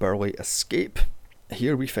barely escape.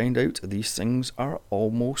 here we find out these things are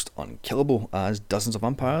almost unkillable as dozens of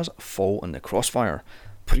vampires fall in the crossfire.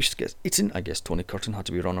 Priest gets eaten. I guess Tony Curtin had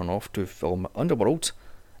to be running off to film Underworld,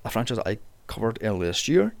 a franchise that I covered earlier this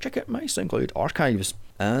year. Check out my SoundCloud archives.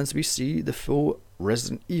 As we see the full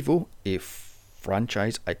Resident Evil, a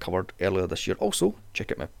franchise I covered earlier this year also.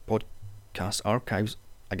 Check out my podcast archives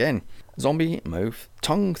again. Zombie mouth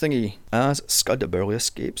tongue thingy. As Scud barely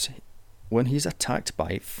escapes when he's attacked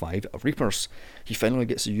by 5 Reapers. He finally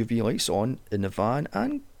gets the UV lights on in the van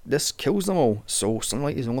and this kills them all. So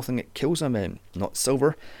sunlight is the only thing that kills them in. Not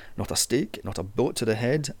silver, not a stake, not a bullet to the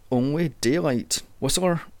head, only daylight.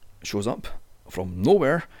 Whistler shows up from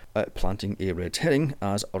nowhere, planting a red herring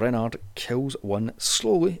as Renard kills one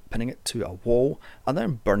slowly, pinning it to a wall and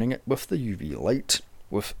then burning it with the UV light.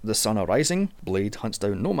 With the sun arising, Blade hunts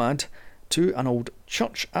down Nomad to an old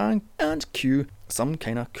church and cue some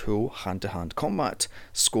kinda cool hand-to-hand combat,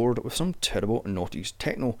 scored with some terrible noughties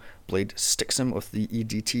techno. Blade sticks him with the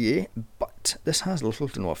EDTA, but this has little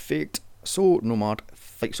to no effect, so Nomad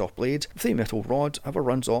fights off Blade with a metal rod, however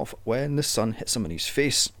runs off when the sun hits him in his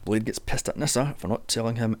face. Blade gets pissed at Nyssa for not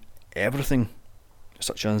telling him everything,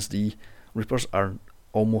 such as the Reapers are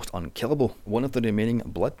almost unkillable. One of the remaining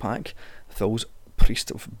blood pack fills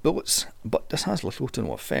Priest with bullets, but this has little to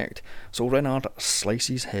no effect, so Renard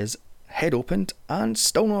slices his head open and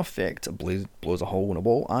still no effect. Blade blows a hole in the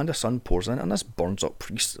wall and the sun pours in and this burns up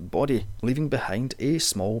Priest's body, leaving behind a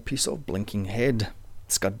small piece of blinking head.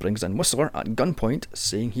 Scud brings in Whistler at gunpoint,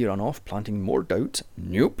 saying he ran off, planting more doubt.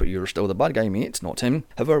 Nope, you're still the bad guy, mate, not him.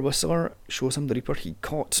 However, Whistler shows him the Reaper he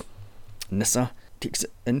caught. Nyssa takes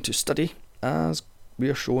it into study as we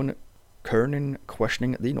are shown Kernan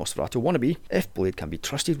questioning the Nosferatu wannabe if Blade can be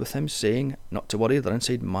trusted, with him saying not to worry, their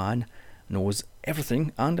inside man knows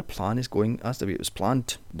everything and the plan is going as the way it was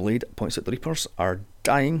planned. Blade points out the Reapers are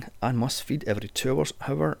dying and must feed every 2 hours.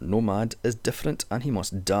 However, Nomad is different and he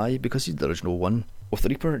must die because he's the original one. With the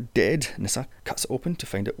Reaper dead, Nyssa cuts it open to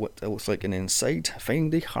find out what it looks like in the inside,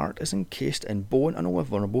 finding the heart is encased in bone and only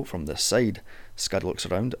vulnerable from this side. Scud looks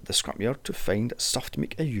around the scrapyard to find stuff to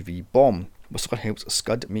make a UV bomb. Whistler helps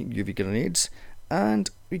Scud make UV grenades, and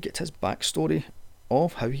we get his backstory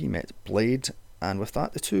of how he met Blade, and with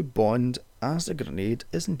that the two bond as the grenade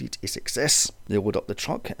is indeed a success. They load up the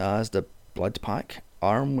truck as the blood pack,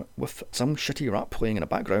 armed with some shitty rap playing in the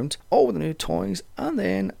background, all with the new toys, and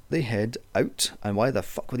then they head out. And why the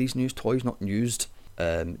fuck were these new toys not used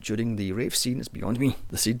during the rave scene is beyond me.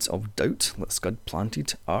 The seeds of doubt that Scud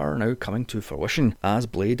planted are now coming to fruition as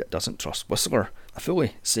Blade doesn't trust Whistler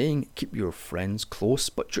fully, saying keep your friends close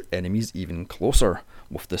but your enemies even closer.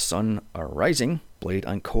 With the sun rising, Blade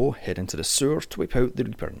and co head into the sewers to wipe out the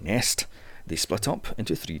Reaper nest. They split up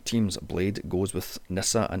into 3 teams. Blade goes with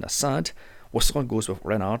Nyssa and Assad. Whistler goes with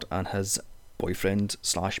Renard and his boyfriend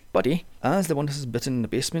 / buddy, as the one is bitten in the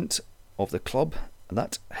basement of the club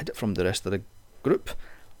that hid from the rest of the group,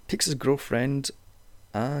 takes his girlfriend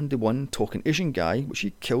and the one talking Asian guy, which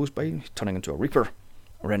he kills by turning into a Reaper.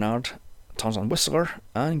 Renard turns on Whistler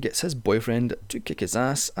and gets his boyfriend to kick his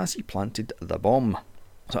ass as he planted the bomb.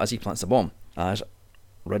 As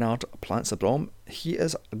Renard plants the bomb, he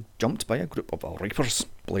is jumped by a group of Reapers.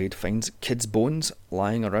 Blade finds kids' bones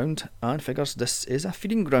lying around and figures this is a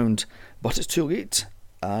feeding ground, but it's too late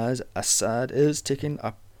as Assad is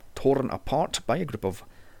torn apart by a group of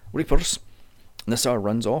Reapers. Nyssa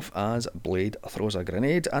runs off as Blade throws a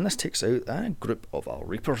grenade and this takes out a group of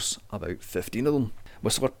Reapers, about 15 of them.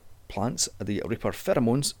 Whistler plants the Reaper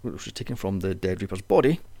pheromones, which was taken from the dead Reaper's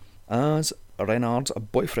body. As Renard's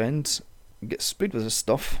boyfriend gets sprayed with this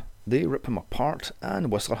stuff, they rip him apart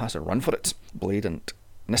and Whistler has to run for it. Blade and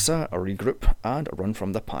Nyssa regroup and run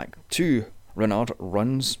from the pack too. Renard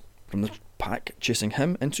runs from the pack chasing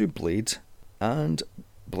him into Blade, and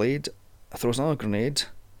Blade throws another grenade.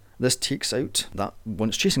 This takes out that one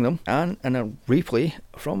that's chasing them, and in a replay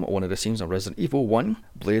from one of the scenes of Resident Evil 1,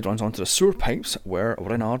 Blade runs onto the sewer pipes where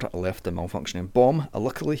Renard left the malfunctioning bomb.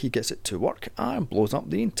 Luckily he gets it to work and blows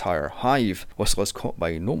up the entire hive. Whistler is caught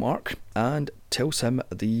by Nomark and tells him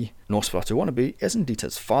the Nosferatu wannabe is indeed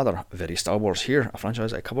his father. Very Star Wars here, a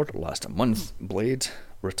franchise I covered last month. Blade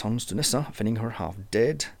returns to Nyssa, finding her half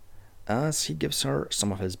dead, as he gives her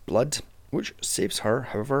some of his blood, which saves her.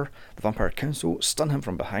 However, the Vampire Council stun him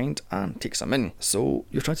from behind and takes him in. So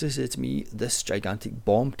you're trying to say to me this gigantic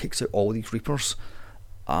bomb takes out all these Reapers,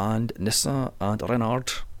 and Nyssa and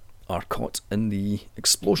Renard are caught in the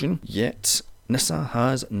explosion, yet Nyssa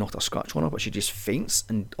has not a scratch on her, but she just faints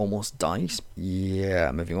and almost dies.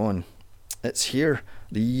 Yeah, moving on. It's here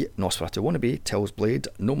the Nosferatu wannabe tells Blade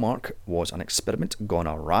Nomark was an experiment gone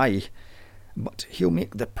awry, but he'll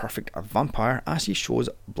make the perfect vampire as he shows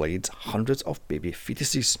Blade hundreds of baby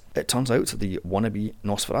fetuses. It turns out the wannabe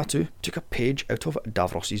Nosferatu took a page out of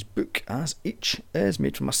Davros's book, as each is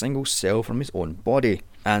made from a single cell from his own body.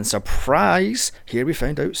 And surprise, here we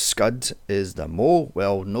find out Scud is the mole.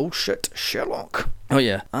 Well, no shit, Sherlock. Oh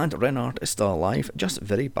yeah, and Renard is still alive, just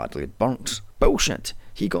very badly burnt. Bullshit,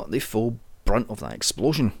 he got the full brunt of that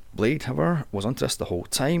explosion. Blade, however, was onto this the whole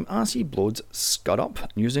time as he blows Scud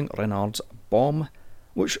up using Renard's bomb,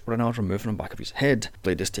 which Renard removed from the back of his head.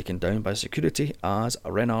 Blade is taken down by security as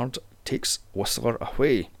Renard takes Whistler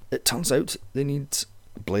away. It turns out they need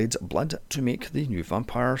Blade's blood to make the new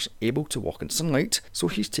vampires able to walk in sunlight, so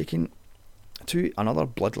he's taken to another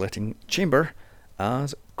bloodletting chamber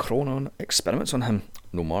as Cronon experiments on him.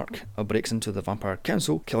 Nomarch breaks into the vampire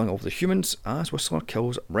council, killing all the humans as Whistler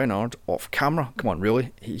kills Renard off camera. Come on,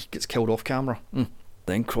 really? He gets killed off camera?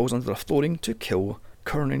 Then crawls under the flooring to kill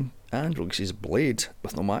Kernan and releases Blade,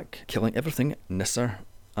 with Nomarch killing everything. Nyssa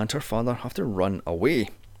and her father have to run away,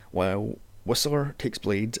 while Whistler takes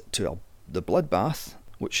Blade to the bloodbath,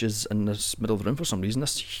 which is in this middle of the room for some reason.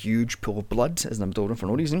 This huge pool of blood is in the middle of the room for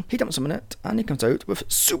no reason. He dumps him in it, and he comes out with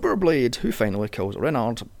Super Blade, who finally kills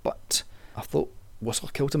Renard, but I thought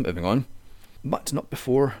Whistler killed him. Moving on. But not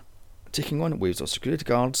before taking on waves of security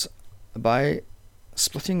guards by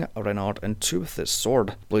splitting Renard in two with his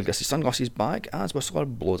sword. Blade gets his sunglasses back as Whistler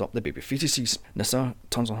blows up the baby fetuses. Nyssa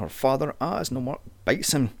turns on her father as Nomarch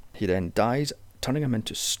bites him. He then dies, turning him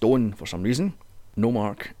into stone for some reason.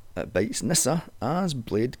 Nomarch bites Nyssa as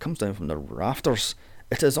Blade comes down from the rafters.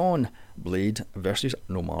 It is on Blade versus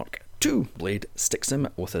Nomarch 2. Blade sticks him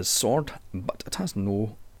with his sword, but it has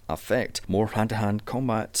no effect. More hand-to-hand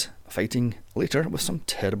combat fighting later with some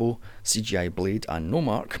terrible CGI Blade and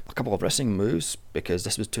Nomarch. A couple of wrestling moves, because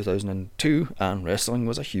this was 2002 and wrestling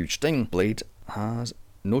was a huge thing. Blade has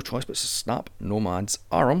no choice but to snap Nomad's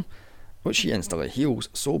arm, which he instantly heals,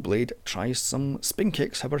 so Blade tries some spin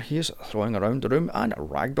kicks. However, he is throwing around the room and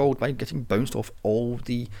ragdolled by getting bounced off all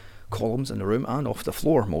the columns in the room and off the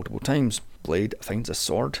floor multiple times. Blade finds a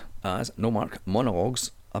sword as Nomarch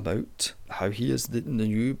monologues about how he is the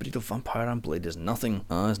new breed of vampire and Blade is nothing,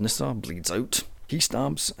 as Nyssa bleeds out. He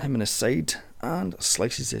stabs him in his side and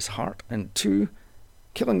slices his heart in two,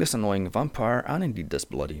 killing this annoying vampire and indeed this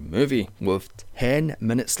bloody movie. With 10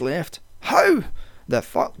 minutes left. How the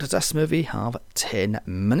fuck does this movie have 10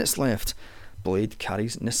 minutes left? Blade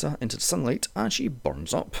carries Nyssa into the sunlight and she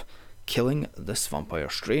burns up, killing this vampire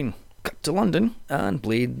strain. Cut to London, and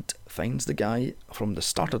Blade finds the guy from the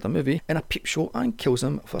start of the movie in a peep show and kills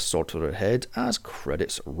him with a sword to the head as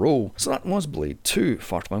credits roll. So that was Blade 2,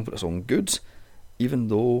 fartling for its own good. Even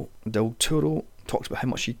though Del Toro talks about how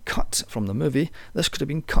much he cut from the movie, this could have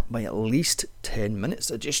been cut by at least 10 minutes.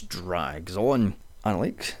 It just drags on. And I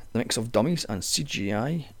like the mix of dummies and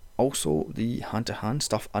CGI, also the hand-to-hand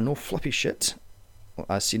stuff and no flippy shit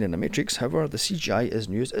as seen in The Matrix. However, the CGI is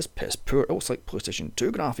news is piss poor. It looks like PlayStation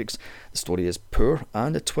 2 graphics. The story is poor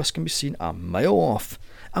and the twist can be seen a mile off.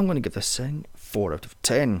 I'm going to give this thing 4 out of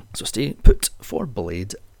 10. So stay put for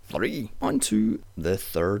Blade 3. On to the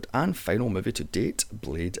third and final movie to date,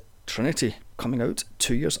 Blade Trinity, coming out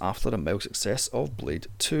 2 years after the mild success of Blade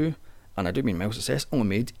 2. And I do mean mild success, only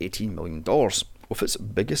made $18 million. With its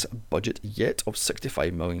biggest budget yet of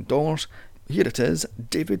 $65 million, here it is,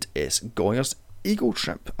 David S. Goyer's Ego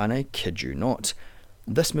Trip, and I kid you not.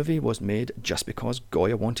 This movie was made just because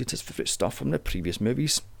Goya wanted his favourite stuff from the previous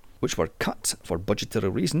movies, which were cut for budgetary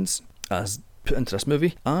reasons, as put into this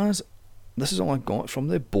movie, as this is all I got from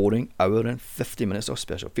the boring hour and 50 minutes of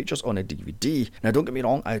special features on a DVD. Now don't get me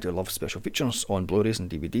wrong, I do love special features on Blu-rays and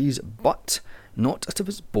DVDs, but not as if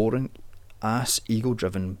it's boring ass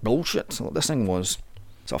ego-driven bullshit like this thing was.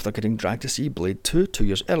 So after getting dragged to see Blade 2 2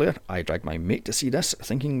 years earlier, I dragged my mate to see this,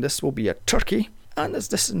 thinking this will be a turkey, and as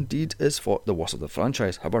this indeed is for the worst of the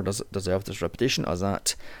franchise. However, does it deserve this reputation as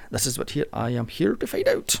that? This is what I am here to find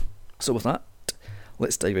out. So with that,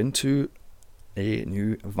 let's dive into a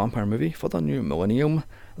new vampire movie for the new millennium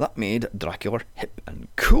that made Dracula hip and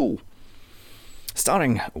cool.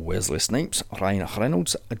 Starring Wesley Snipes, Ryan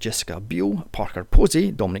Reynolds, Jessica Biel, Parker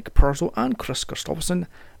Posey, Dominic Purcell and Chris Christopherson,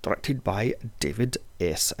 directed by David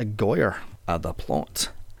S. Goyer. The plot: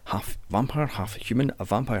 half vampire, half human, a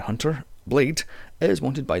vampire hunter, Blade, is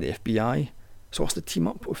wanted by the FBI, so has to team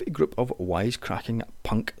up with a group of wisecracking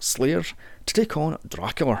punk slayers to take on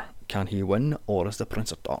Dracula. Can he win, or is the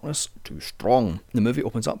Prince of Darkness too strong? The movie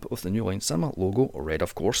opens up with the New Line Cinema logo, red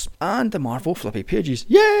of course, and the Marvel flippy pages.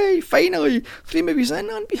 Yay! Finally! 3 movies in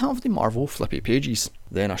and we have the Marvel flippy pages.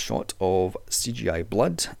 Then a shot of CGI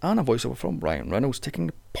blood and a voiceover from Ryan Reynolds taking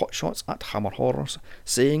pot shots at Hammer Horrors,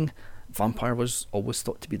 saying vampire was always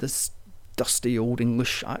thought to be this dusty old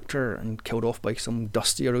English actor and killed off by some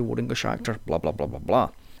dustier old English actor, blah blah blah blah blah.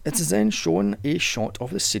 It is then shown a shot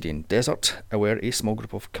of the Syrian desert, where a small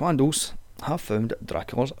group of commandos have found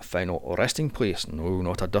Dracula's final resting place. No,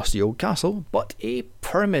 not a dusty old castle, but a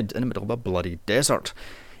pyramid in the middle of a bloody desert.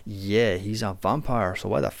 Yeah, he's a vampire, so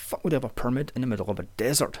why the fuck would he have a pyramid in the middle of a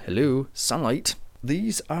desert? Hello, sunlight.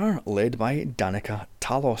 These are led by Danica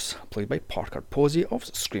Talos, played by Parker Posey of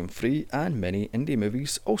Scream 3 and many indie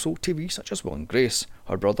movies, also TV such as Will and Grace.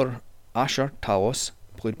 Her brother Asher Talos,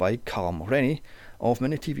 played by Callum Rennie, of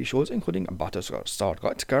many TV shows including Battlestar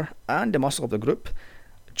Galactica, and the muscle of the group,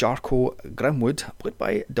 Jarko Grimwood, played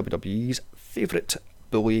by WWE's favourite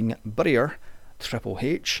bullying burrier, Triple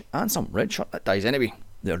H, and some red shirt that dies anyway.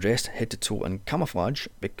 They are dressed head to toe in camouflage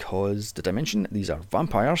because, did I mention, these are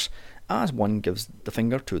vampires, as one gives the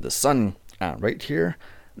finger to the sun. And right here,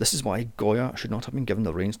 this is why Goya should not have been given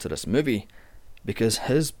the reins to this movie, because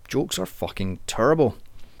his jokes are fucking terrible.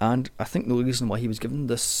 And I think the reason why he was given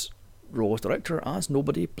this role as director, as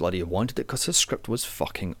nobody bloody wanted it, because his script was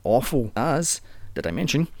fucking awful. As, did I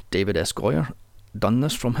mention, David S. Goyer done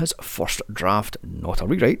this from his first draft, not a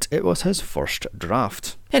rewrite, it was his first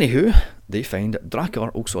draft. Anywho, they find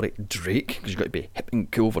Dracula, Drake, because you've got to be hip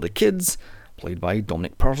and cool for the kids, played by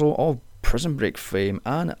Dominic Purcell of Prison Break fame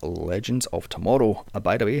and Legends of Tomorrow.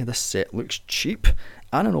 By the way, this set looks cheap,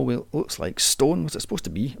 and I know it looks like stone, was it supposed to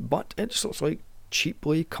be, but it just looks like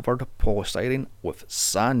cheaply covered polystyrene with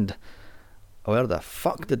sand. Where the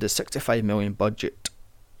fuck did the 65 million budget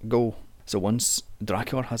go? So once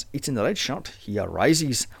Dracula has eaten the red shirt, he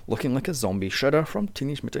arises, looking like a zombie shredder from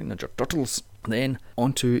Teenage Mutant Ninja Turtles. Then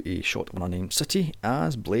onto a shot of an unnamed city,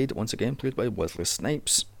 as Blade, once again played by Wesley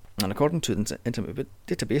Snipes. And according to the Internet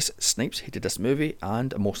Database, Snipes hated this movie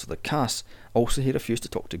and most of the cast. Also, he refused to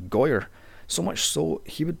talk to Goyer, so much so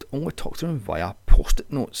he would only talk to him via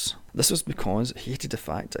post-it notes. This was because he hated the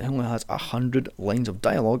fact that he only has 100 lines of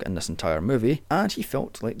dialogue in this entire movie, and he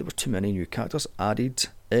felt like there were too many new characters added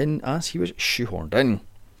in as he was shoehorned in.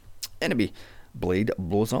 Anyway, Blade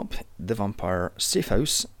blows up the vampire safe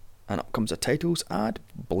house, and up comes the titles, and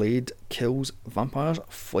Blade kills vampires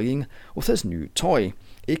fleeing with his new toy,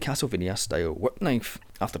 a Castlevania style whip knife.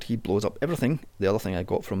 After he blows up everything, the other thing I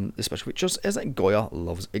got from the special features is that Goya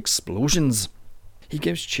loves explosions. He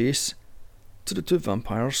gives chase to the two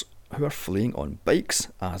vampires who are fleeing on bikes,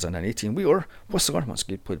 as in an 18-wheeler. Whistler, once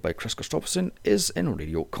again played by Chris Christopherson, is in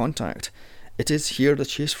radio contact. It is here the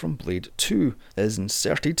chase from Blade 2 is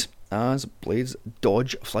inserted, as Blade's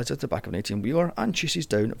Dodge flies at the back of an 18-wheeler and chases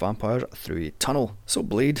down vampires through a tunnel. So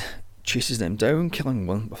Blade chases them down, killing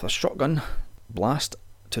one with a shotgun blast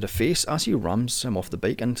to the face as he rams him off the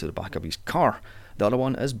bike into the back of his car. The other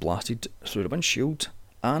one is blasted through the windshield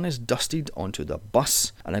and is dusted onto the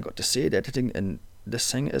bus. And I got to say, the editing in this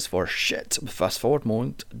thing is for shit, with fast forward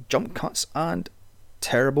moment, jump cuts, and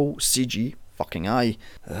terrible CG fucking eye.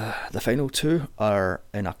 The final two are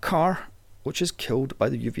in a car, which is killed by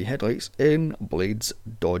the UV headlights in Blade's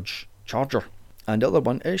Dodge Charger. And the other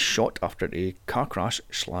one is shot after a car crash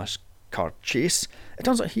 / car chase. It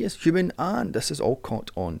turns out he is human, and this is all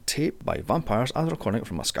caught on tape by vampires as recording it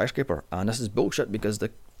from a skyscraper. And this is bullshit because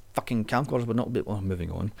the fucking camcorders would not be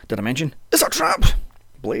moving on. Did I mention? It's a trap!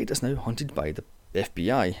 Blade is now hunted by the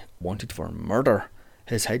FBI, wanted for murder.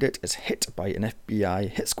 His hideout is hit by an FBI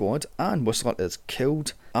hit squad, and Whistler is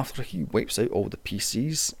killed after he wipes out all the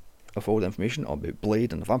PCs of all the information about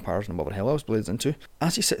Blade and the vampires and whatever the hell else Blade's into.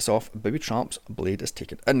 As he sets off booby traps, Blade is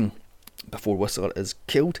taken in. Before Whistler is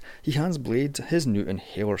killed, he hands Blade his new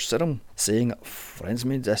inhaler serum, saying, "Friends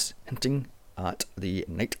made this," hinting at the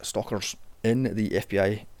Night Stalkers. In the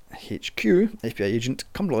FBI HQ, FBI agent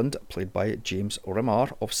Cumberland, played by James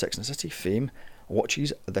Remar of Sex and the City fame,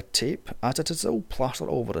 watches the tape as it is all plastered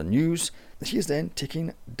over the news. He is then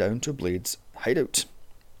taken down to Blade's hideout.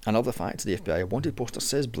 Another fact, the FBI wanted poster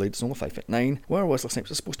says Blade is only 5'9", where Wesley Snipes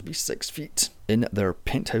is supposed to be 6 feet. In their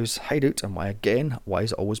penthouse hideout, and why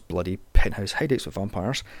is it always bloody penthouse hideouts with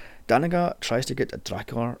vampires, Danica tries to get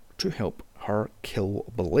Dracula to help her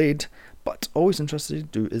kill Blade, but all he's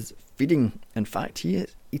interested to do is feeding. In fact, he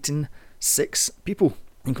has eaten 6 people,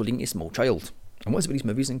 including a small child. And what's about these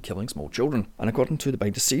movies and killing small children? And according to the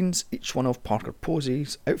behind the scenes, each one of Parker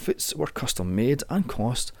Posey's outfits were custom made and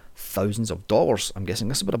cost thousands of dollars. I'm guessing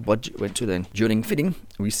this is what a budget went to then. During feeding,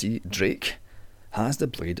 we see Drake has the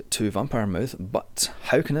Blade 2 vampire mouth, but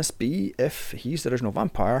how can this be if he's the original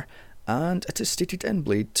vampire And it is stated in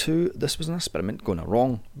Blade 2 this was an experiment gone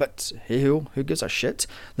wrong, but hey ho, who gives a shit?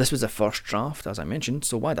 This was the first draft, as I mentioned,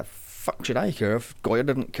 so why the fuck should I care if Goya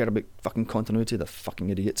didn't care about fucking continuity, the fucking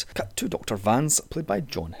idiot. Cut to Dr. Vance, played by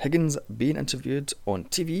John Higgins, being interviewed on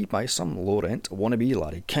TV by some low-rent wannabe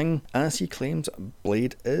Larry King, as he claims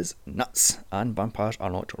Blade is nuts and vampires are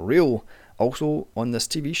not real. Also on this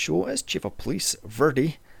TV show is Chief of Police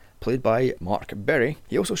Verdi, played by Mark Berry.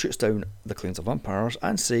 He also shoots down the claims of vampires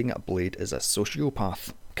and saying that Blade is a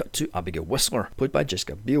sociopath. Cut to Abigail Whistler, played by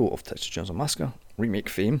Jessica Biel of Texas Chainsaw Massacre remake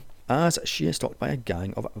fame, as she is stalked by a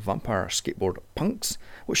gang of vampire skateboard punks,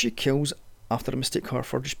 which she kills after they mistake her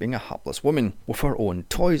for just being a hapless woman, with her own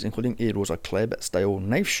toys, including a Rosa Klebb style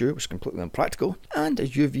knife shoe, which is completely impractical, and a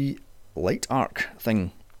UV light arc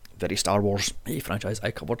thing. Very Star Wars, a franchise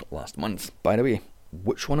I covered last month. By the way,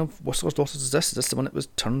 which one of Whistler's daughters is this? Is this the one that was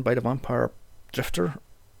turned by the vampire drifter,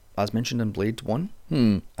 as mentioned in Blade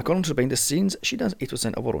 1? According to the behind the scenes, she does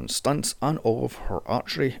 80% of her own stunts, and all of her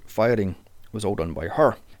archery firing was all done by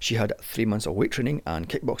her. She had 3 months of weight training and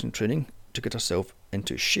kickboxing training to get herself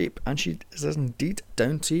into shape, and she is indeed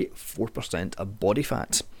down to 4% of body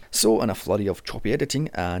fat. So in a flurry of choppy editing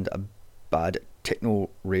and a bad techno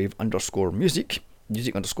rave underscore music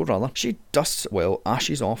underscore rather, she dusts, well,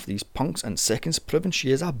 ashes off these punks in seconds, proving she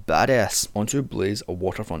is a badass. Onto Blade's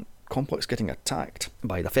waterfront complex getting attacked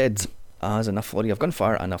by the feds. As in a flurry of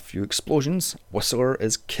gunfire and a few explosions, Whistler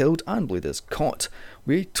is killed and Blade is caught.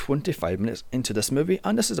 We're 25 minutes into this movie,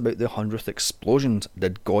 and this is about the 100th explosion.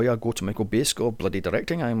 Did Goya go to Michael Bay School of bloody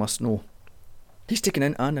directing? I must know. He's taken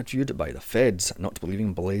in and interviewed by the feds, not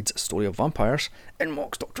believing Blade's story of vampires, and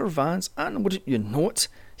mocks Dr. Vance, and wouldn't you know it,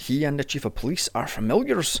 he and the Chief of Police are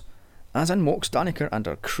familiars, as in mocks Danica and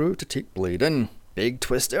her crew to take Blade in. Big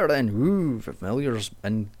twist there then, ooh, familiars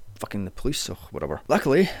and fucking the police or whatever.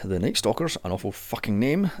 Luckily, the Night Stalkers, an awful fucking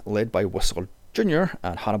name, led by Whistler Jr.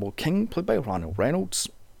 and Hannibal King, played by Ryan Reynolds,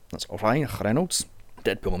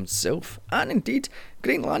 Deadpool himself, and indeed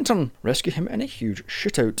Green Lantern, rescue him in a huge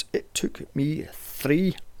shootout. It took me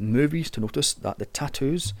 3 movies to notice that the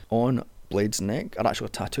tattoos on Blade's neck are actually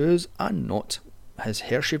tattoos and not his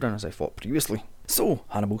hair shaved in as I thought previously. So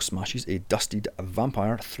Hannibal smashes a dusted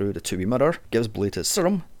vampire through the 2-way mirror, gives Blade his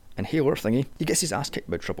serum, inhaler thingy. He gets his ass kicked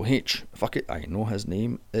by Triple H. Fuck it, I know his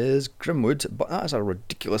name is Grimwood, but that is a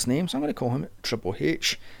ridiculous name, so I'm going to call him Triple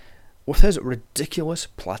H. With his ridiculous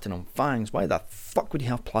platinum fangs. Why the fuck would he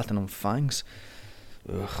have platinum fangs?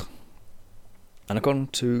 Ugh. And according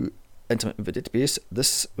to Intimate Video Database,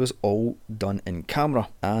 this was all done in camera,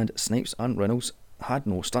 and Snipes and Reynolds had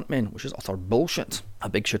no stuntmen, which is utter bullshit. A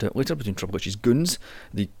big shootout later between Triple H's goons,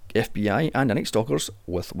 the FBI and the Night Stalkers,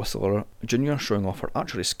 with Whistler Jr. showing off her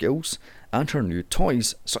archery skills and her new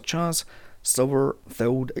toys, such as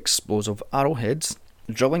silver-filled explosive arrowheads,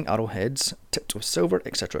 drilling arrowheads tipped with silver,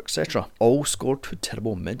 etc, etc, all scored to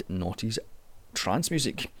terrible mid-noughties trance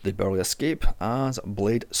music. They barely escape as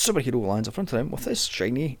Blade superhero lands in front of them with his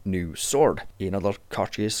shiny new sword. Another car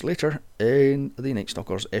chase later in the Night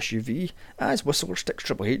Stalker's SUV as Whistler sticks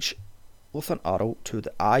Triple H with an arrow to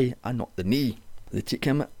the eye and not the knee. They take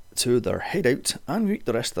him to their hideout and meet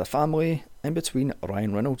the rest of the family in between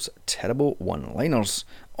Ryan Reynolds' terrible one-liners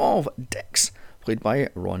of Dix, played by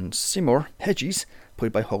Ron Seymour, Hedges,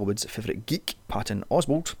 played by Hollywood's favourite geek Patton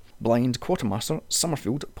Oswalt, Blind Quartermaster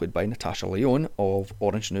Summerfield, played by Natasha Lyonne of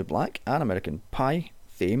Orange New Black and American Pie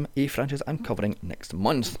fame, a franchise I'm covering next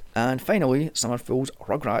month. And finally, Summerfield's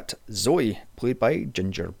Rugrat Zoe, played by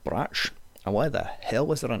Ginger Bratch. And why the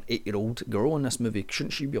hell is there an 8-year-old girl in this movie?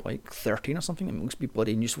 Shouldn't she be like 13 or something? It must be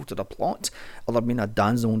bloody useful to the plot, other than being a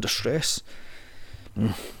damsel in distress.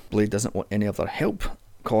 Blade doesn't want any of their help,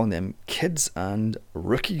 calling them kids and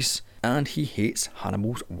rookies, and he hates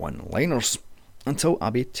Hannibal's one-liners, until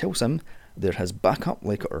Abby tells him they're his backup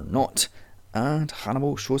like it or not, and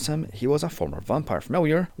Hannibal shows him he was a former vampire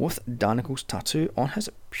familiar with Danica's tattoo on his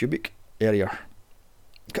pubic area.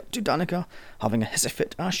 Cut to Danica having a hissy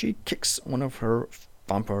fit as she kicks one of her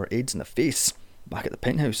vampire aides in the face back at the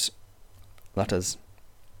penthouse. That is,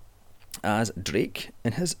 as Drake,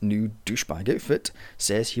 in his new douchebag outfit,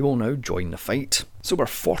 says he will now join the fight. So we're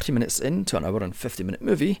 40 minutes into an hour and 50-minute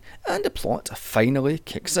movie, and the plot finally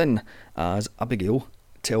kicks in as Abigail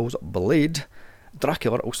tells Blade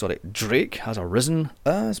Drake has arisen,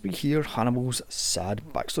 as we hear Hannibal's sad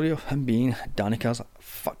backstory of him being Danica's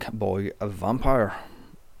fuckboy vampire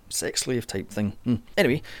sex slave type thing.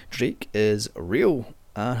 Anyway, Drake is real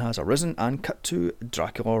and has arisen, and cut to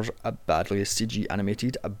Dracula's badly CG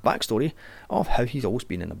animated backstory of how he's always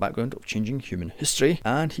been in the background of changing human history,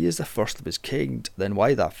 and he is the first of his kind. Then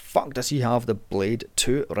why the fuck does he have the Blade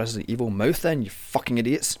 2 Resident Evil mouth then, you fucking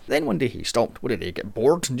idiots? Then one day he stopped. What did he get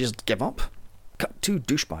bored and just give up? Cut to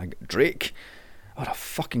douchebag Drake. What a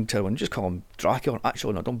fucking terrible one. Just call him Dracula.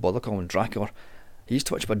 Actually, no, don't bother calling him Dracula. He's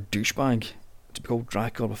too much of a douchebag to be called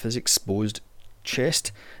Dracula with his exposed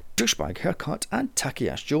chest, douchebag haircut, and tacky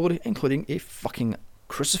ass jewellery, including a fucking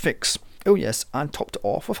crucifix. Oh yes, and topped it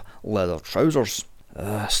off with leather trousers.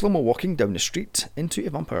 Slow-mo walking down the street into a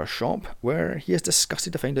vampire shop where he is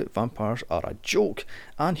disgusted to find out vampires are a joke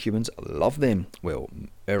and humans love them. Well,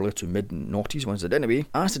 early to mid-noughties ones did anyway,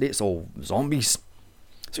 as today it's all zombies.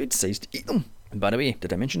 So he decides to eat them. And by the way,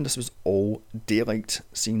 did I mention this was all daylight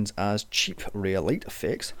scenes as cheap rare light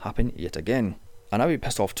effects happen yet again? And I would be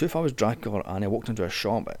pissed off too if I was Dracula and I walked into a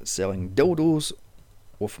shop selling dildos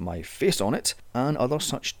with my face on it and other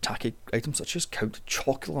such tacky items such as Count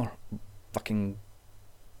Chocula fucking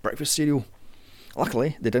breakfast cereal.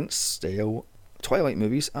 Luckily, they didn't sell Twilight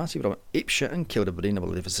movies as he would have went apeshit and killed everybody in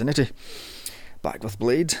the vicinity. Back with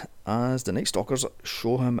Blade as the Night Stalkers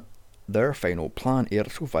show him their final plan, a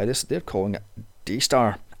retrovirus they're calling it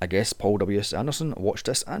Daystar. I guess Paul W.S. Anderson watched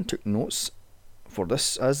this and took notes for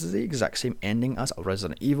this as the exact same ending as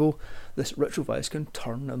Resident Evil. This retrovirus can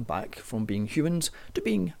turn them back from being humans to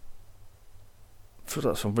being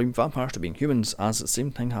from being vampires to being humans, as the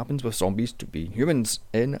same thing happens with zombies to being humans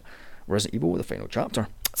in Resident Evil, the final chapter.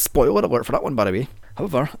 Spoiler alert for that one, by the way.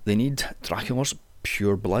 However, they need Dracula's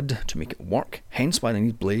pure blood to make it work, hence why they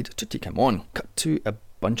need Blade to take him on. Cut to a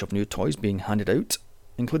bunch of new toys being handed out,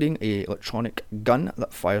 including a electronic gun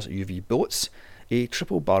that fires UV bullets, a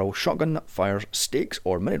triple barrel shotgun that fires stakes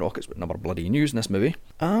or mini rockets, but never bloody news in this movie,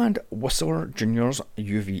 and Whistler Jr.'s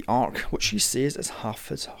UV arc, which she says is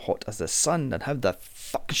half as hot as the sun. Then how the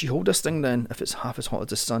fuck can she hold this thing then if it's half as hot as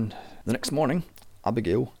the sun? The next morning,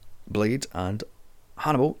 Abigail, Blade and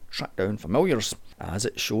Hannibal track down familiars, as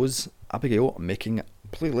it shows Abigail making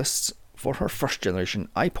playlists for her first generation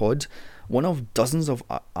iPod, one of dozens of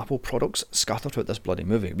Apple products scattered throughout this bloody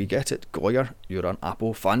movie. We get it, Goyer, you're an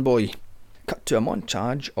Apple fanboy. Cut to a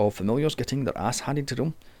montage of familiars getting their ass handed to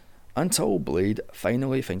them until Blade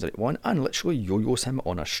finally finds the right one and literally yo-yos him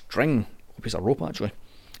on a string, a piece of rope actually.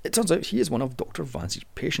 It turns out he is one of Dr. Vance's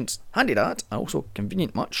patients. Handy that, and also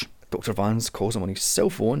convenient much. Dr. Vance calls him on his cell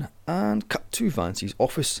phone and cut to Vance's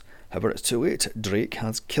office. However, it's too late. Drake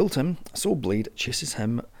has killed him, so Blade chases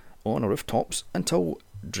him on rooftops until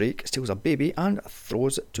Drake steals a baby and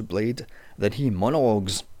throws it to Blade. Then he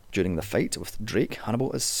monologues. During the fight with Drake,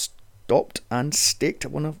 Hannibal is stopped and staked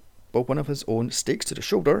one of his own stakes to the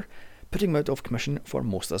shoulder, putting him out of commission for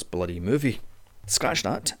most of this bloody movie. Scratch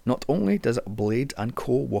that, not only does Blade and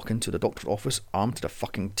Co walk into the doctor's office armed to the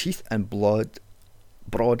fucking teeth in broad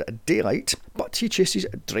daylight, but he chases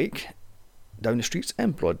Drake down the streets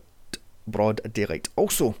in broad daylight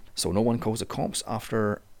also, so no one calls the cops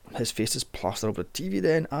after his face is plastered over the TV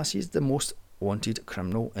then, as he's the most wanted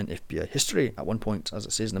criminal in FBI history at one point, as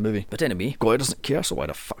it says in the movie. But anyway, Goyer doesn't care, so why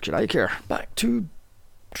the fuck should I care? Back to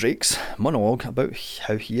Drake's monologue about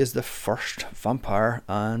how he is the first vampire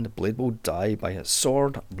and Blade will die by his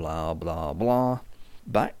sword, blah blah blah.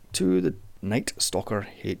 Back to the Night Stalker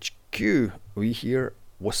HQ, we hear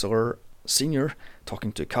Whistler Sr.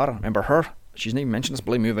 talking to Kara. Remember her? She's not even mentioned this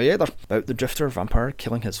bloody movie either. About the drifter vampire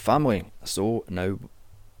killing his family. So now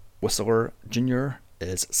Whistler Jr.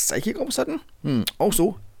 is psychic all of a sudden.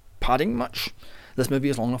 Also, padding much. This movie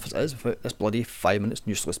is long enough as it is without this bloody 5 minutes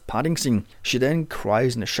useless padding scene. She then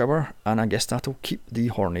cries in the shower, and I guess that'll keep the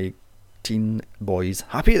horny teen boys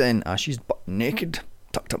happy then, as she's butt naked.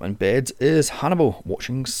 Tucked up in bed is Hannibal,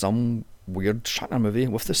 watching some weird Shatner movie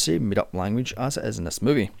with the same made up language as it is in this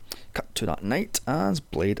movie. Cut to that night as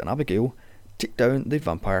Blade and Abigail take down the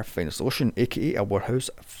vampire final solution, aka a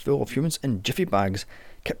warehouse full of humans in jiffy bags,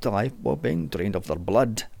 kept alive while being drained of their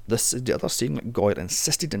blood. This is the other scene that Goyer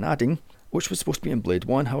insisted in adding, which was supposed to be in Blade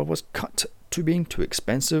 1, however was cut to being too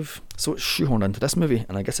expensive, so it's shoehorned into this movie,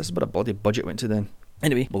 and I guess that's what a bloody budget went to then.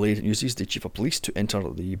 Anyway, Blade uses the chief of police to enter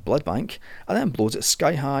the blood bank, and then blows it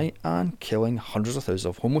sky high and killing hundreds of thousands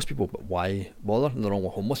of homeless people. But why bother? They're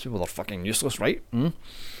all homeless people, they're fucking useless, right?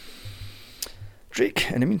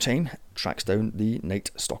 Drake, in the meantime, tracks down the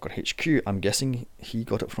Night Stalker HQ. I'm guessing he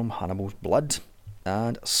got it from Hannibal's blood,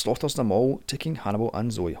 and slaughters them all, taking Hannibal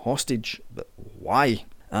and Zoe hostage. But why?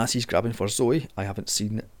 As he's grabbing for Zoe, I haven't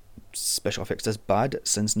seen special effects this bad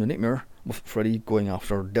since New Nightmare, with Freddy going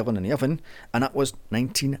after Dylan in the oven, and that was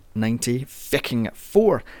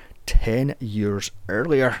 1994, 10 years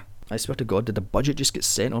earlier. I swear to God, did the budget just get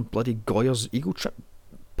sent on bloody Goya's ego trip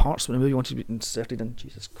parts when the movie wanted to be inserted in?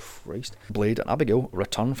 Jesus Christ. Blade and Abigail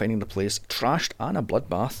return, finding the place trashed and a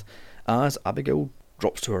bloodbath, as Abigail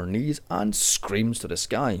drops to her knees and screams to the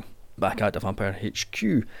sky. Back at the Vampire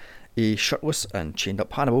HQ, a shirtless and chained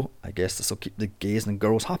up Hannibal, I guess this will keep the gays and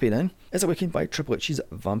girls happy then, is awakened by Triple H's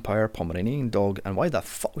vampire Pomeranian dog. And why the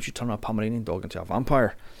fuck would you turn a Pomeranian dog into a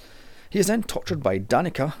vampire? He is then tortured by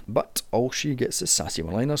Danica, but all she gets is sassy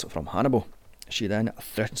one-liners from Hannibal. She then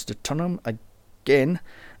threatens to turn him again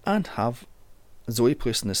and have Zoe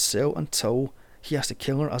placed in his cell until he has to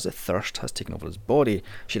kill her as the thirst has taken over his body.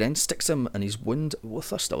 She then sticks him in his wound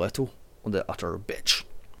with a stiletto on the utter bitch.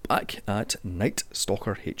 Back at Night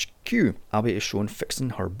Stalker HQ, Abby is shown fixing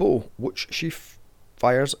her bow, which she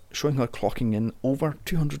fires, showing her clocking in over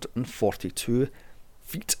 242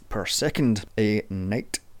 feet per second. A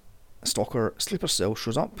Night Stalker sleeper cell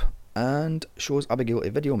shows up and shows Abigail a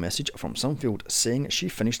video message from Sunfield saying she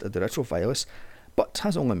finished the retrovirus but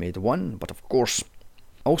has only made one, but of course.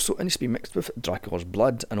 Also, it needs to be mixed with Dracula's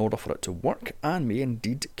blood in order for it to work, and may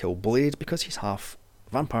indeed kill Blade because he's half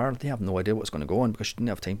vampire. They have no idea what's going to go on because she didn't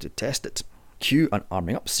have time to test it. Cue an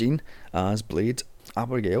arming up scene as Blade and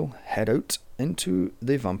Abigail head out into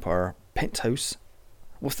the vampire penthouse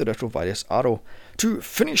with the retrovirus arrow to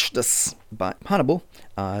finish this. Back Hannibal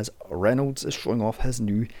as Reynolds is showing off his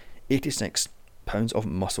new 86 pounds of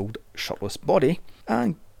muscled shirtless body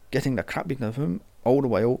and getting the crap beaten out of him, all the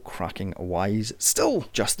while cracking wise. Still,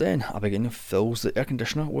 just then, Abigail fills the air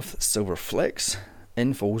conditioner with silver flecks,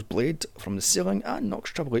 in falls Blade from the ceiling and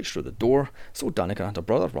knocks Triple H through the door, so Danica and her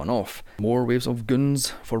brother run off. More waves of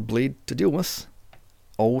goons for Blade to deal with,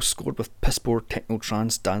 all scored with piss poor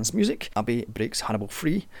techno-trance dance music. Abby breaks Hannibal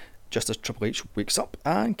free just as Triple H wakes up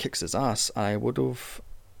and kicks his ass. I would have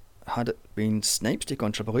had it been Snipes take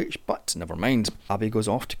on Triple H, but never mind. Abby goes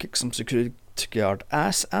off to kick some security guard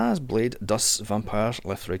ass as Blade dusts vampires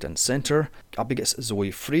left, right and centre. Abby gets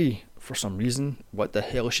Zoe free for some reason. What the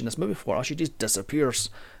hell is she in this movie for? She just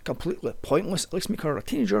disappears. Completely pointless. At least make her a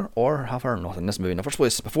teenager or have her not in this movie in the first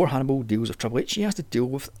place. Before Hannibal deals with Triple H, he has to deal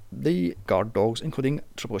with the guard dogs, including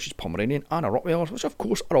Triple H's Pomeranian and a Rottweiler, which of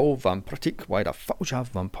course are all vampiric. Why the fuck would you have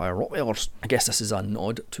vampire Rottweilers? I guess this is a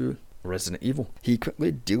nod to Resident Evil. He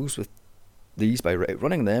quickly deals with these by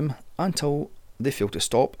outrunning them until they fail to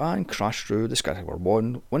stop and crash through the skyscraper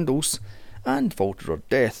windows and fall to their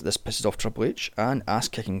death. This pisses off Triple H and ass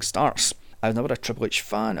kicking starts. I was never a Triple H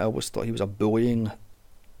fan. I always thought he was a bullying,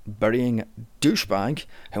 burying douchebag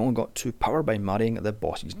who only got to power by marrying the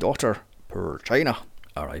boss's daughter. Poor China.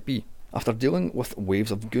 R.I.P. After dealing with waves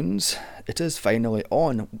of goons, it is finally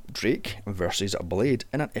on Drake versus Blade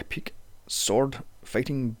in an epic sword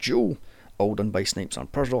fighting duel, all done by Snipes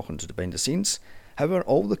and Purslow into the behind the scenes. However,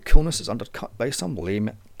 all the coolness is undercut by some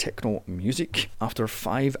lame techno music. After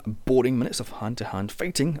 5 boring minutes of hand-to-hand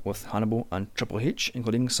fighting with Hannibal and Triple H,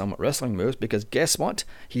 including some wrestling moves, because guess what?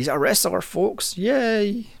 He's a wrestler, folks!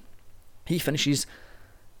 Yay! He finishes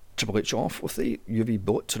Triple H off with a UV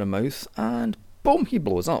bullet to the mouth, and boom, he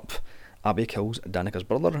blows up. Abby kills Danica's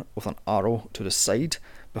brother with an arrow to the side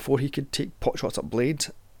before he could take potshots at Blade,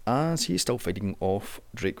 as he's still fighting off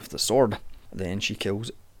Drake with the sword. Then she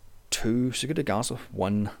kills 2 security guards with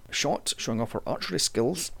 1 shot, showing off her archery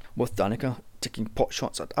skills, with Danica taking pot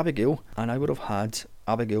shots at Abigail, and I would have had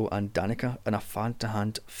Abigail and Danica in a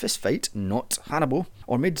hand-to-hand fist fight, not Hannibal,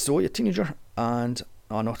 or made Zoe a teenager and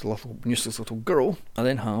not a little useless little girl, and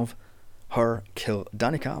then have her kill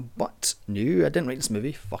Danica. But no, I didn't write this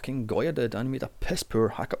movie, fucking Goya did, and made a piss poor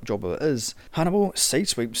hack-up job of it is. Hannibal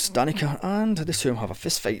sideswipes Danica and the two have a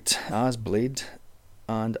fist fight as Blade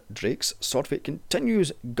and Drake's sword fight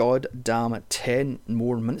continues. God damn, 10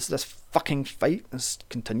 more minutes of this fucking fight has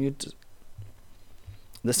continued.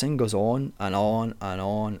 This thing goes on and on and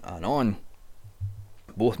on and on.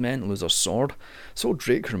 Both men lose their sword, so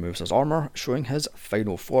Drake removes his armour, showing his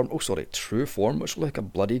final form, true form, which looks like a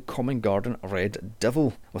bloody Common Garden Red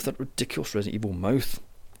Devil with that ridiculous Resident Evil mouth.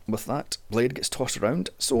 With that, Blade gets tossed around,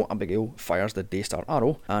 so Abigail fires the Daystar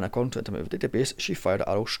arrow, and according to Interactive Database, she fired the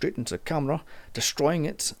arrow straight into the camera, destroying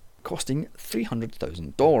it, costing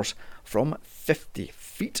 $300,000 from 50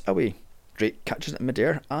 feet away. Drake catches it in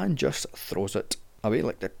midair and just throws it away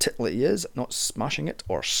like the tittle he is, not smashing it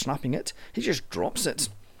or snapping it, he just drops it.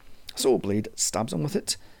 So Blade stabs him with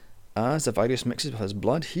it. As the virus mixes with his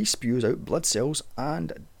blood, he spews out blood cells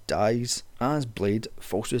and dies, as Blade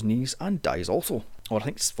falls to his knees and dies also. Or I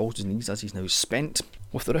think he falls to his knees as he's now spent.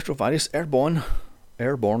 With the retrovirus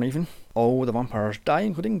airborne even, all the vampires die,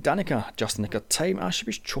 including Danica, just in the nick of time as she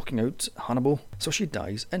was choking out Hannibal, so she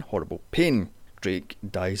dies in horrible pain. Drake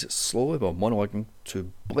dies slowly while monologuing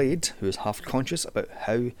to Blade, who is half conscious about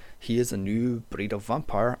how he is a new breed of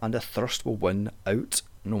vampire and the thirst will win out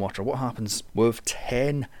no matter what happens. With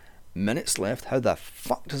 10 minutes left, how the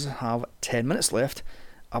fuck does it have 10 minutes left?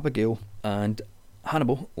 Abigail and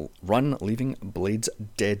Hannibal run, leaving Blade's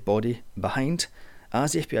dead body behind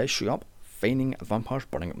as the FBI shoot up, finding vampires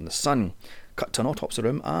burning up in the sun. Cut to an autopsy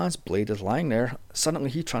room as Blade is lying there. Suddenly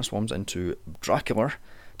he transforms into Dracula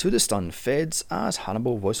to the stunned feds as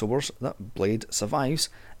Hannibal voiceovers that Blade survives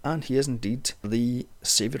and he is indeed the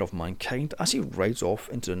saviour of mankind as he rides off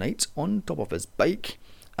into the night on top of his bike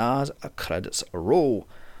as credits roll.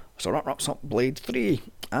 So that wraps up Blade 3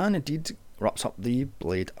 and indeed wraps up the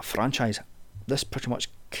Blade franchise. This pretty much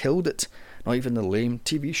killed it. Not even the lame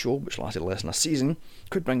TV show, which lasted less than a season,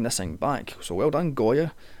 could bring this thing back. So well done,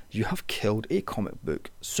 Goya. You have killed a comic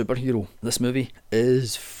book superhero. This movie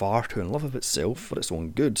is far too in love with itself for its own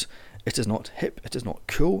good. It is not hip, it is not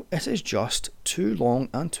cool, it is just too long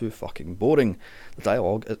and too fucking boring. The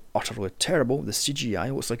dialogue is utterly terrible, the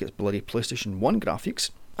CGI looks like it's bloody PlayStation 1 graphics,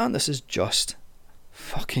 and this is just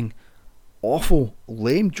fucking awful.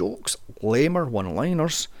 Lame jokes, lamer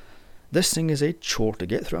one-liners. This thing is a chore to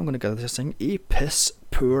get through. I'm going to give this thing a piss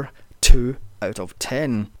poor 2 out of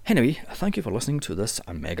 10. Anyway, thank you for listening to this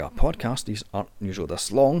mega podcast. These aren't usually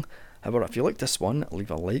this long. However, if you like this one,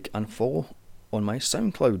 leave a like and follow on my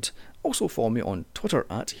SoundCloud. Also follow me on Twitter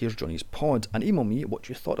at Here's Johnny's Pod and email me what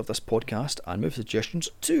you thought of this podcast and movie suggestions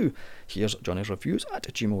to Here's Johnny's Reviews at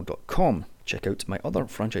gmail.com. Check out my other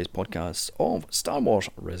franchise podcasts of Star Wars,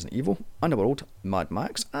 Resident Evil, Underworld, Mad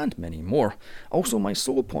Max and many more. Also my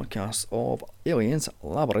solo podcasts of Aliens,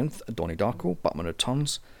 Labyrinth, Donnie Darko, Batman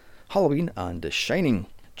Returns, Halloween and The Shining.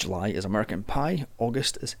 July is American Pie,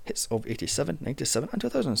 August is hits of 87, 97 and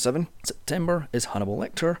 2007, September is Hannibal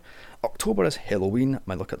Lecter, October is Halloween,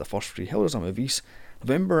 my look at the first 3 Hellraiser movies,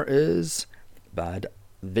 November is bad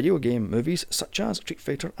video game movies such as Street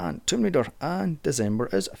Fighter and Tomb Raider, and December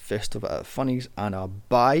is Festive at Funnies and a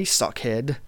bye suckhead.